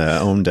has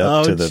owned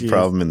up to the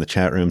problem in the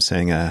chat room,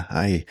 saying,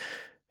 I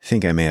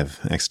think I may have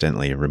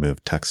accidentally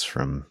removed Tux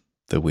from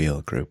the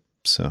wheel group.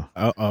 So,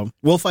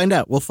 we'll find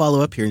out. We'll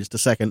follow up here in just a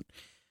second.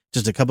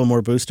 Just a couple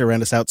more boosts to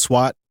round us out.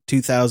 SWAT,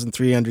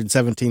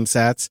 2,317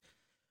 sats.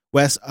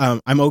 Wes,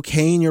 I'm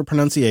okaying your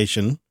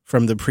pronunciation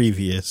from the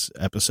previous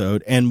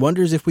episode and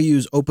wonders if we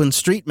use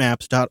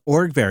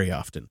openstreetmaps.org very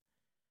often,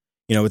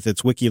 with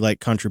its wiki-like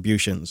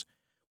contributions.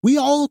 We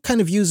all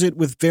kind of use it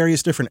with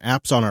various different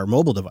apps on our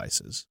mobile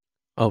devices.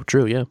 Oh,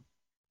 true, yeah.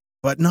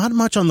 But not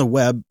much on the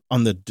web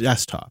on the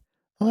desktop.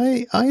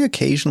 I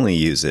occasionally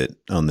use it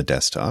on the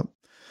desktop.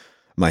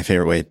 My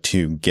favorite way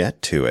to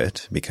get to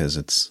it, because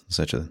it's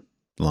such a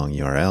long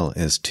URL,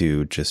 is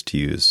to just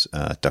use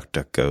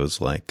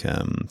DuckDuckGo's like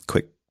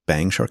quick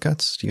bang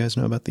shortcuts. Do you guys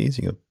know about these?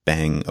 You go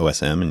bang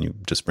OSM and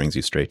it just brings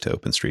you straight to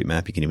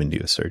OpenStreetMap. You can even do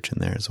a search in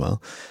there as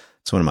well.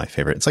 It's one of my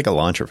favorite. It's like a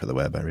launcher for the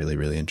web. I really,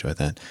 really enjoy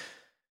that.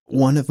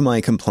 One of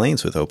my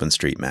complaints with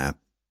OpenStreetMap,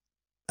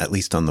 at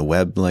least on the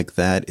web like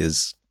that,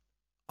 is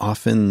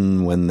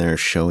often when they're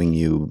showing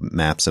you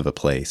maps of a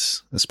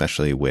place,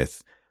 especially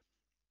with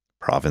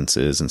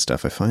provinces and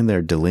stuff, I find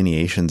their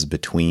delineations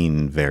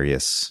between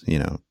various,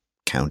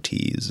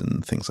 counties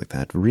and things like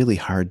that really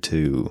hard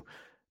to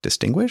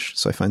distinguish.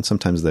 So I find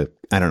sometimes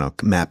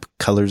map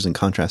colors and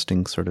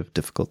contrasting sort of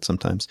difficult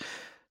sometimes.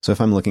 So if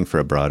I'm looking for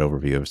a broad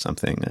overview of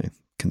something, I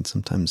can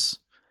sometimes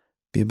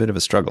be a bit of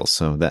a struggle.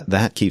 So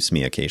that keeps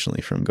me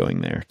occasionally from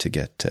going there to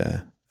get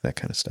that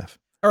kind of stuff.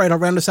 All right, I'll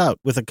round us out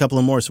with a couple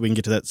of more so we can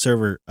get to that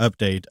server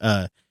update.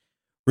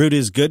 Root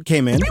is Good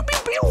came in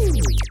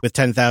with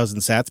 10,000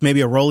 sats. Maybe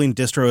a rolling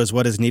distro is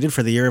what is needed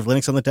for the year of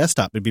Linux on the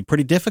desktop. It'd be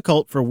pretty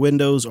difficult for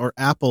Windows or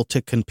Apple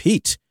to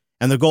compete.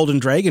 And the Golden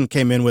Dragon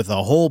came in with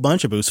a whole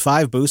bunch of boosts,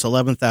 5 boosts,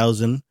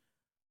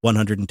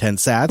 11,110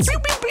 sats.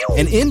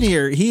 And in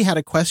here, he had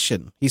a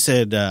question. He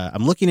said,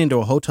 I'm looking into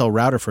a hotel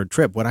router for a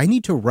trip. Would I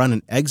need to run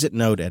an exit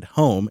node at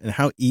home, and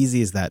how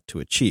easy is that to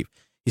achieve?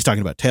 He's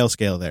talking about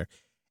Tailscale there.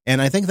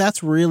 And I think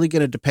that's really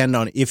going to depend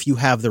on if you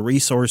have the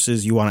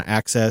resources you want to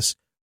access,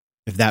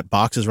 if that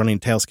box is running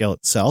Tailscale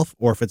itself,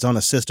 or if it's on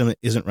a system that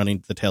isn't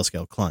running the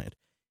Tailscale client.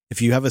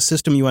 If you have a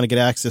system you want to get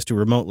access to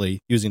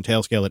remotely using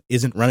Tailscale that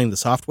isn't running the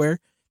software,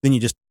 then you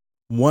just,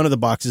 one of the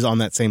boxes on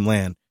that same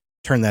LAN,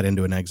 turn that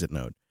into an exit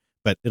node.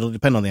 But it'll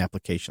depend on the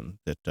application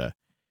that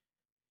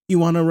you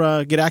want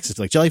to get access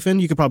to. Like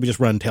Jellyfin, you could probably just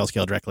run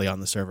Tailscale directly on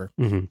the server.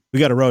 Mm-hmm. We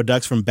got a row of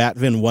ducks from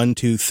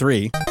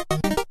Batvin123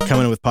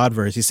 coming in with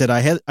Podverse. He said,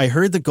 I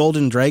heard the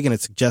Golden Dragon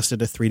had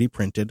suggested a 3D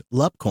printed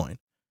LUP coin.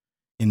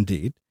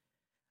 Indeed.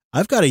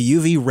 I've got a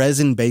UV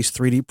resin-based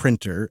 3D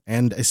printer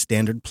and a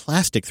standard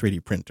plastic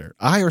 3D printer.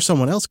 I or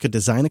someone else could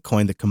design a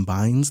coin that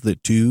combines the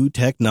two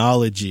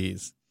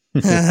technologies.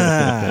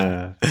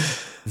 Very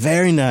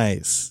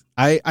nice.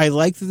 I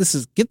like that this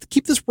is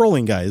keep this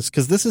rolling, guys,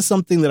 because this is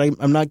something that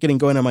I'm not getting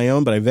going on my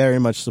own, but I very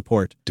much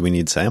support. Do we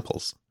need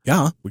samples?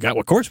 Yeah, we got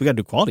to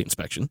do quality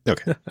inspection.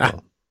 Okay.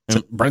 Well,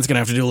 and Brent's gonna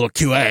have to do a little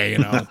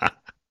QA,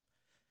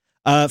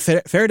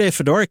 Faraday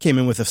Fedora came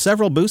in with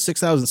several boosts,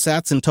 6,000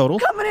 sats in total.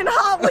 Coming in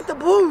hot with the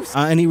boost.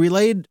 And he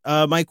relayed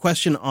my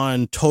question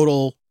on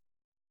total,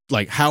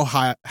 like how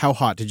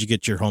hot did you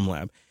get your home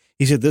lab?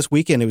 He said this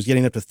weekend it was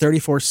getting up to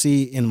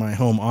 34C in my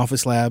home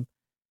office lab.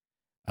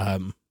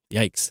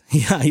 Yikes.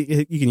 Yeah,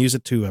 you can use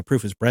it to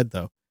proof his bread,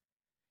 though.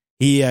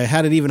 He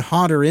had it even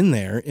hotter in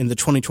there in the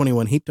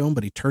 2021 heat dome,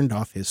 but he turned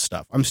off his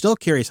stuff. I'm still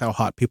curious how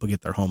hot people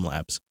get their home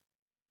labs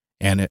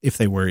and if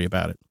they worry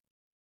about it.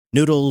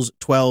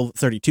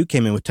 Noodles1232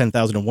 came in with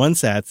 10,001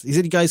 sats. He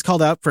said, you guys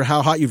called out for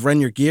how hot you've run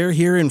your gear.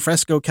 Here in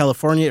Fresco,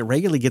 California, it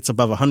regularly gets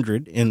above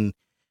 100 in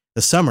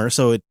the summer,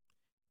 so it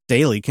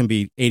daily can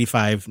be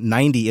 85,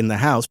 90 in the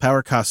house.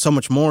 Power costs so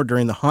much more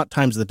during the hot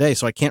times of the day,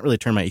 so I can't really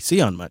turn my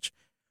AC on much.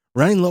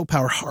 Running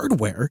low-power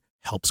hardware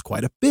helps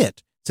quite a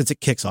bit, since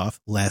it kicks off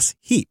less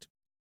heat.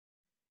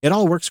 It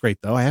all works great,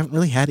 though. I haven't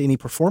really had any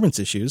performance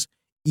issues,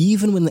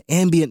 even when the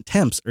ambient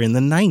temps are in the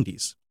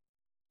 90s.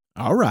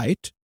 All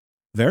right.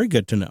 Very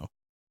good to know.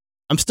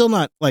 I'm still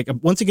not,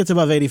 once it gets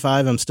above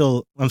 85, I'm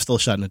still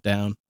shutting it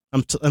down.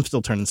 I'm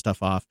still turning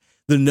stuff off.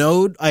 The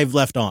node I've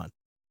left on.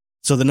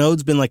 So the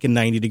node's been like a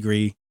 90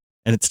 degree,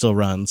 and it still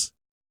runs,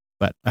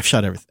 but I've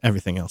shut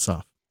everything else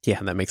off.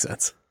 Yeah, that makes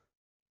sense.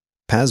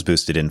 Paz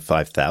boosted in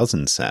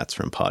 5,000 sats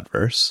from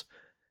Podverse.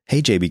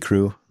 Hey, JB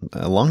crew,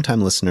 a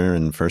longtime listener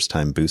and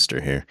first-time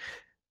booster here.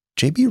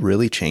 JB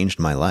really changed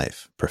my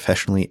life,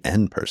 professionally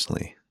and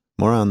personally.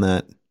 More on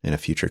that in a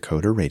future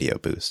Coder Radio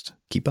Boost.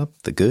 Keep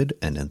up the good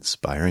and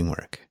inspiring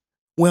work.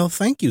 Well,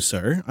 thank you,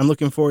 sir. I'm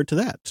looking forward to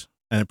that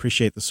and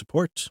appreciate the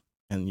support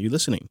and you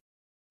listening.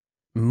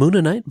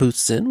 Moonanite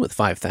boosts in with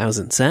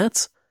 5,000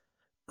 sats.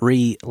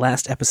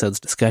 Last episode's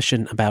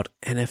discussion about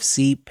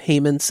NFC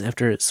payments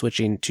after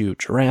switching to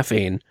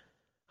Giraffing.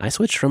 I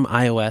switched from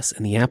iOS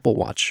and the Apple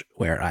Watch,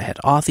 where I had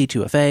Authy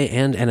 2FA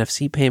and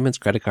NFC payments,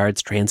 credit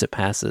cards, transit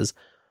passes,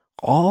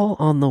 all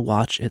on the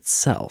watch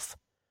itself.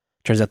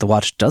 Turns out the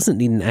watch doesn't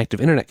need an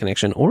active internet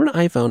connection or an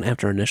iPhone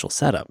after initial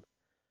setup.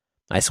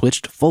 I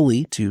switched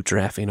fully to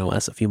Giraffing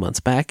OS a few months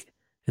back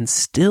and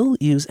still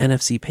use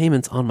NFC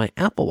payments on my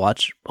Apple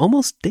Watch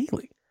almost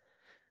daily.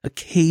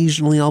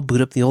 Occasionally I'll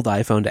boot up the old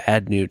iPhone to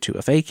add new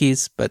 2FA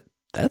keys, but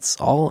that's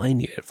all I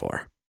need it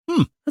for.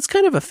 That's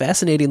kind of a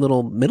fascinating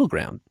little middle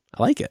ground.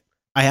 I like it.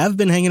 I have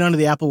been hanging on to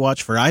the Apple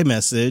Watch for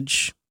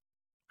iMessage.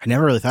 I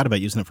never really thought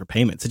about using it for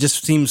payments. It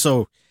just seems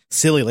so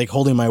silly, like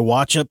holding my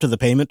watch up to the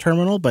payment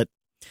terminal, but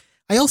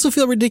I also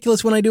feel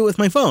ridiculous when I do it with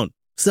my phone.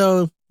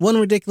 So one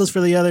ridiculous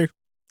for the other.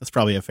 That's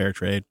probably a fair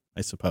trade,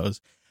 I suppose.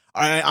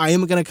 I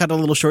am going to cut a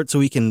little short so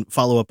we can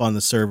follow up on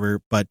the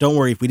server, but don't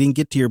worry, if we didn't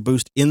get to your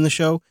boost in the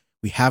show,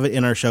 we have it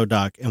in our show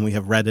doc and we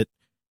have read it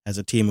as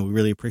a team, and we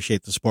really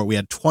appreciate the support. We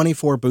had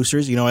 24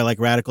 boosters. You know, I like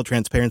radical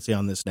transparency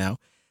on this now.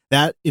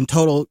 That in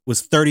total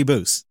was 30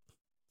 boosts.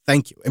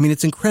 Thank you. I mean,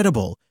 it's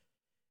incredible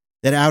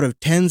that out of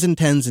tens and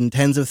tens and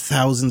tens of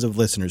thousands of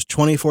listeners,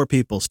 24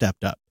 people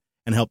stepped up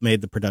and helped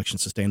made the production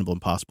sustainable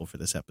and possible for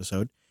this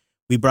episode.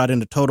 We brought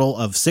in a total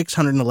of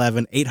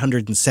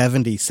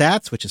 611,870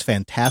 sats, which is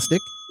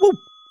fantastic. Woo!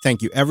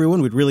 Thank you,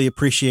 everyone. We'd really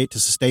appreciate to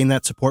sustain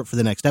that support for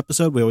the next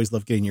episode. We always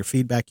love getting your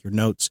feedback, your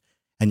notes,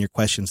 and your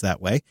questions that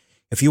way.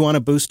 If you want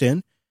to boost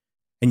in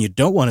and you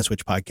don't want to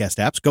switch podcast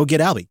apps, go get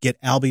Alby. Get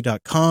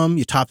Alby.com.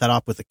 You top that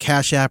off with a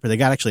Cash App, or they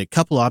got actually a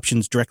couple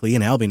options directly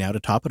in Alby now to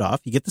top it off.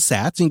 You get the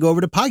sats and you go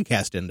over to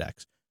Podcast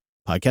Index,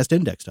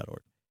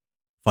 podcastindex.org.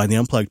 Find the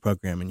Unplugged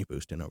program and you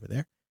boost in over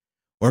there.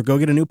 Or go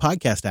get a new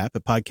podcast app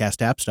at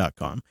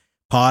podcastapps.com.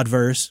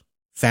 Podverse,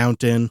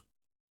 Fountain,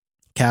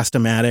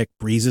 Cast-O-Matic,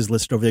 Breeze is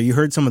listed over there. You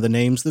heard some of the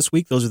names this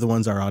week. Those are the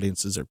ones our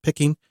audiences are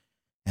picking.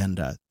 And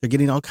they're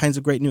getting all kinds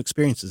of great new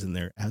experiences in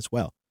there as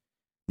well.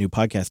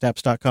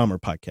 Newpodcastapps.com or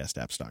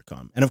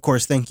podcastapps.com. And of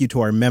course, thank you to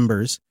our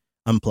members,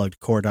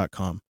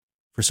 unpluggedcore.com,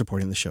 for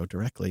supporting the show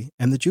directly,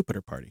 and the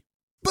Jupiter Party.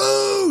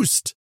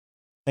 Boost!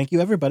 Thank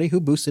you, everybody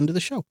who boosts into the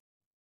show.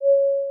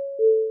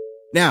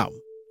 Now,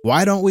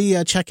 why don't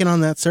we check in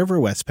on that server,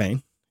 Wes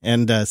Payne,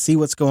 and see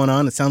what's going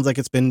on? It sounds like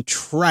it's been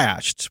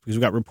trashed because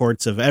we've got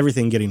reports of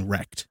everything getting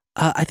wrecked.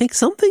 I think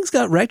some things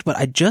got wrecked, but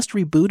I just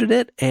rebooted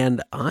it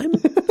and I'm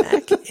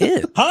back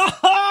in. Ha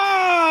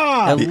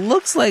ha! It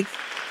looks like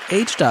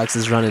HDocs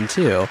is running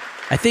too.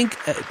 I think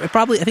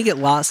it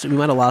lost. We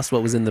might have lost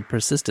what was in the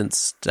persistent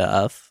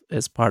stuff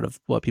as part of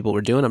what people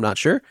were doing. I'm not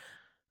sure.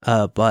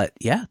 But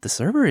yeah, the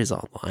server is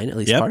online, at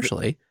least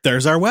partially.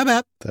 There's our web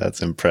app.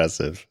 That's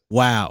impressive.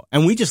 Wow.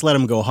 And we just let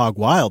them go hog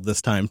wild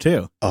this time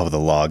too. Oh, the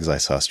logs I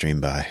saw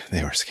stream by.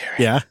 They were scary.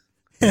 Yeah.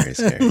 Very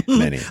scary.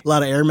 Many. A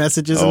lot of error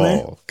messages in there.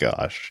 Oh,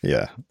 gosh.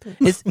 Yeah.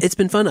 It's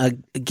been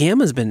fun.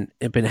 Gamma's been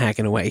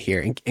hacking away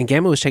here. And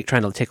Gamma was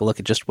trying to take a look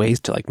at just ways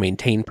to like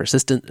maintain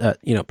persistent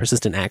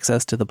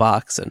access to the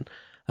box, and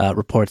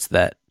reports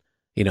that,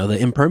 the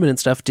impermanent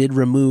stuff did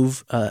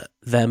remove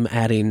them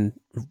adding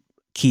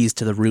keys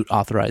to the root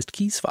authorized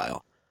keys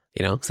file.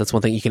 So that's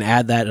one thing. You can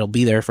add that. It'll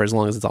be there for as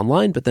long as it's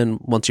online. But then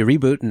once you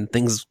reboot and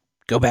things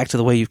go back to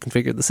the way you've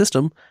configured the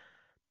system,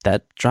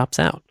 that drops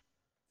out.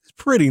 It's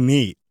pretty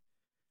neat.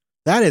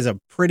 That is a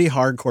pretty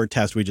hardcore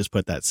test we just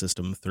put that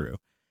system through.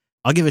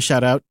 I'll give a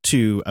shout out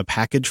to a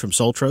package from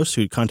Soltros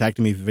who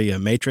contacted me via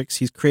Matrix.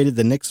 He's created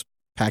the Nix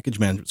package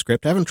management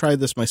script. I haven't tried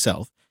this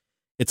myself.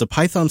 It's a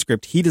Python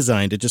script he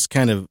designed to just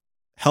kind of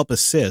help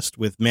assist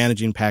with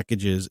managing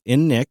packages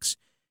in Nix.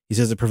 He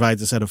says it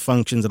provides a set of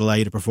functions that allow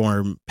you to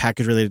perform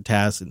package-related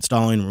tasks,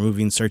 installing,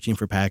 removing, searching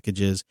for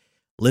packages,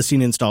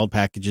 listing installed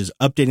packages,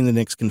 updating the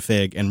Nix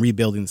config, and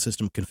rebuilding the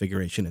system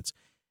configuration. It's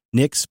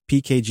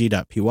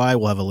nixpkg.py.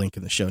 We'll have a link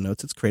in the show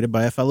notes. It's created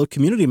by a fellow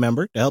community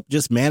member to help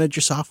just manage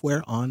your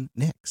software on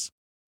Nix.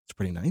 It's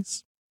pretty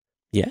nice.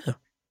 Yeah.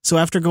 So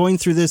after going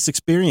through this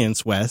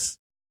experience, Wes,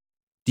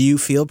 do you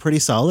feel pretty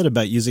solid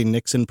about using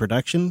Nix in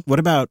production? What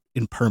about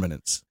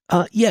impermanence?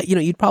 Yeah,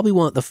 you'd probably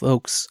want the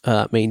folks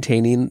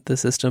maintaining the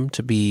system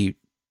to be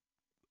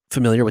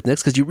familiar with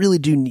Nix, because you really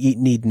do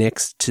need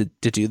Nix to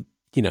do,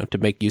 to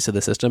make use of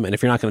the system. And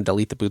if you're not going to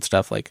delete the boot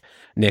stuff, like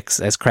Nix,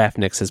 as Craft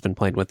Nix has been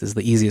playing with, is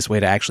the easiest way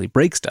to actually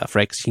break stuff,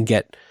 right? Because you can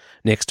get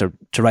Nix to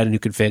write a new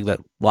config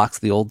that locks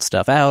the old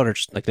stuff out, or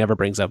just like never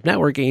brings up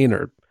networking,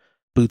 or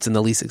boots in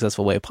the least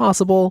successful way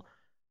possible.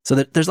 So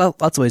there's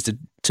lots of ways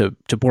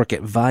to bork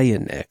it via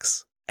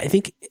Nix. I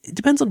think it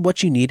depends on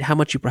what you need, how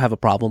much you have a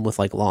problem with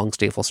like long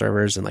stateful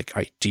servers, and like,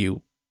 do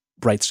you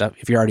write stuff?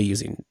 If you're already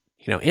using,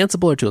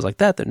 Ansible or tools like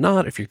that, then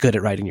not. If you're good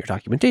at writing your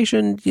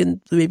documentation,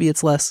 maybe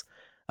it's less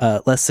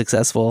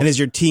successful. And is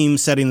your team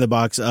setting the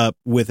box up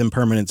with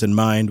impermanence in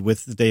mind,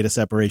 with the data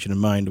separation in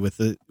mind,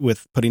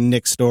 with putting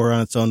Nix store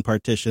on its own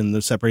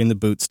partition, separating the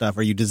boot stuff?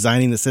 Are you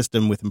designing the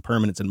system with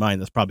impermanence in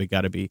mind? That's probably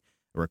got to be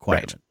a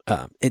requirement.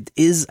 Right. It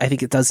is. I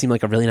think it does seem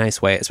like a really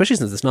nice way, especially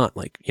since it's not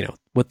like,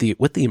 with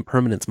the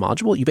impermanence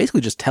module, you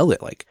basically just tell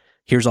it like,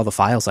 here's all the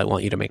files I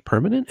want you to make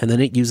permanent, and then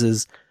it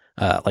uses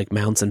like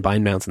mounts and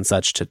bind mounts and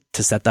such to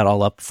set that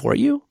all up for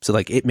you. So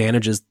like it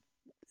manages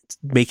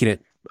making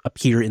it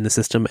appear in the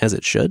system as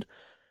it should.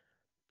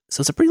 So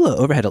it's a pretty low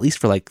overhead, at least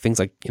for like things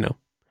like,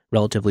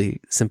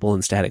 relatively simple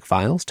and static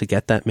files, to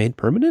get that made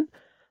permanent.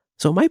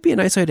 So it might be a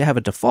nice way to have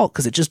a default,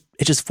 because it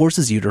just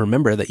forces you to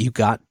remember that you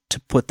got to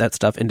put that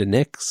stuff into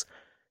Nix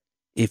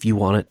if you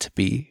want it to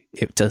be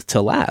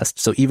to last.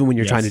 So even when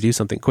you're trying to do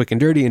something quick and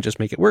dirty and just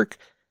make it work,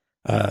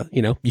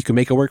 you can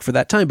make it work for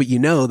that time, but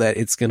that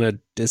it's going to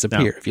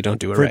disappear if you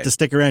don't do it right. For it to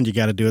stick around, you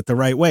got to do it the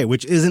right way,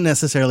 which isn't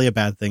necessarily a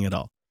bad thing at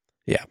all.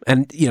 Yeah.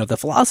 And, the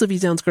philosophy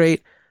sounds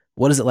great.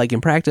 What is it like in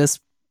practice?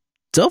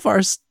 So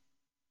far,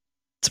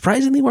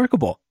 surprisingly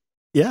workable.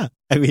 Yeah.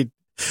 I mean,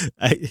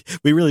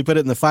 we really put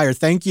it in the fire.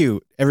 Thank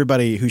you,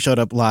 everybody who showed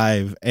up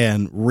live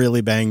and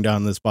really banged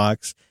on this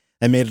box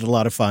and made it a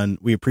lot of fun.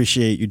 We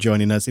appreciate you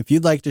joining us. If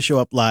you'd like to show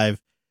up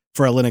live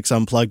for a Linux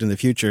Unplugged in the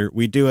future.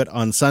 We do it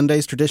on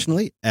Sundays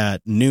traditionally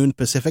at noon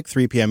Pacific,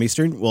 3 p.m.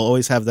 Eastern. We'll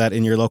always have that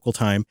in your local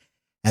time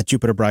at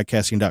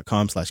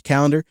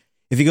jupiterbroadcasting.com/calendar.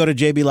 If you go to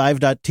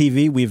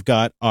jblive.tv, we've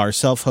got our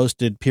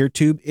self-hosted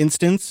PeerTube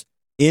instance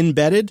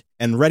embedded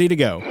and ready to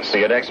go. See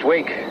you next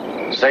week.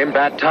 Same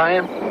bad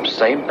time,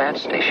 same bad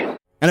station.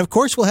 And of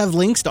course, we'll have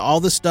links to all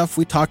the stuff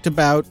we talked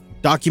about,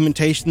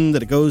 documentation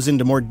that goes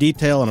into more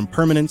detail on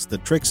impermanence, the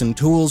tricks and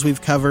tools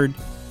we've covered.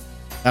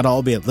 That'll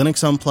all be at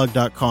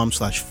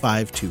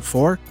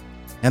linuxunplugged.com/524.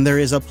 And there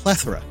is a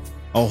plethora,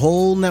 a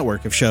whole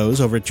network of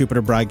shows over at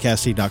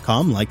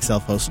jupiterbroadcasting.com, like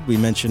self-hosted. We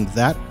mentioned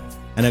that.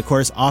 And of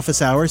course,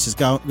 Office Hours is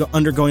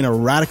undergoing a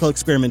radical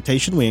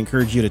experimentation. We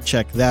encourage you to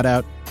check that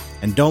out.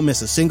 And don't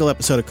miss a single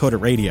episode of Coda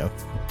Radio.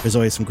 There's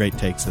always some great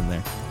takes in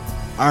there.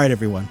 All right,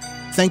 everyone.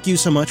 Thank you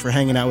so much for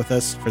hanging out with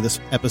us for this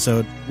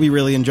episode. We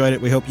really enjoyed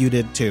it. We hope you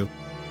did too.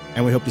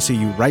 And we hope to see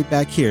you right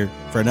back here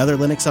for another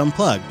Linux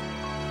Unplugged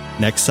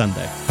next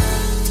Sunday.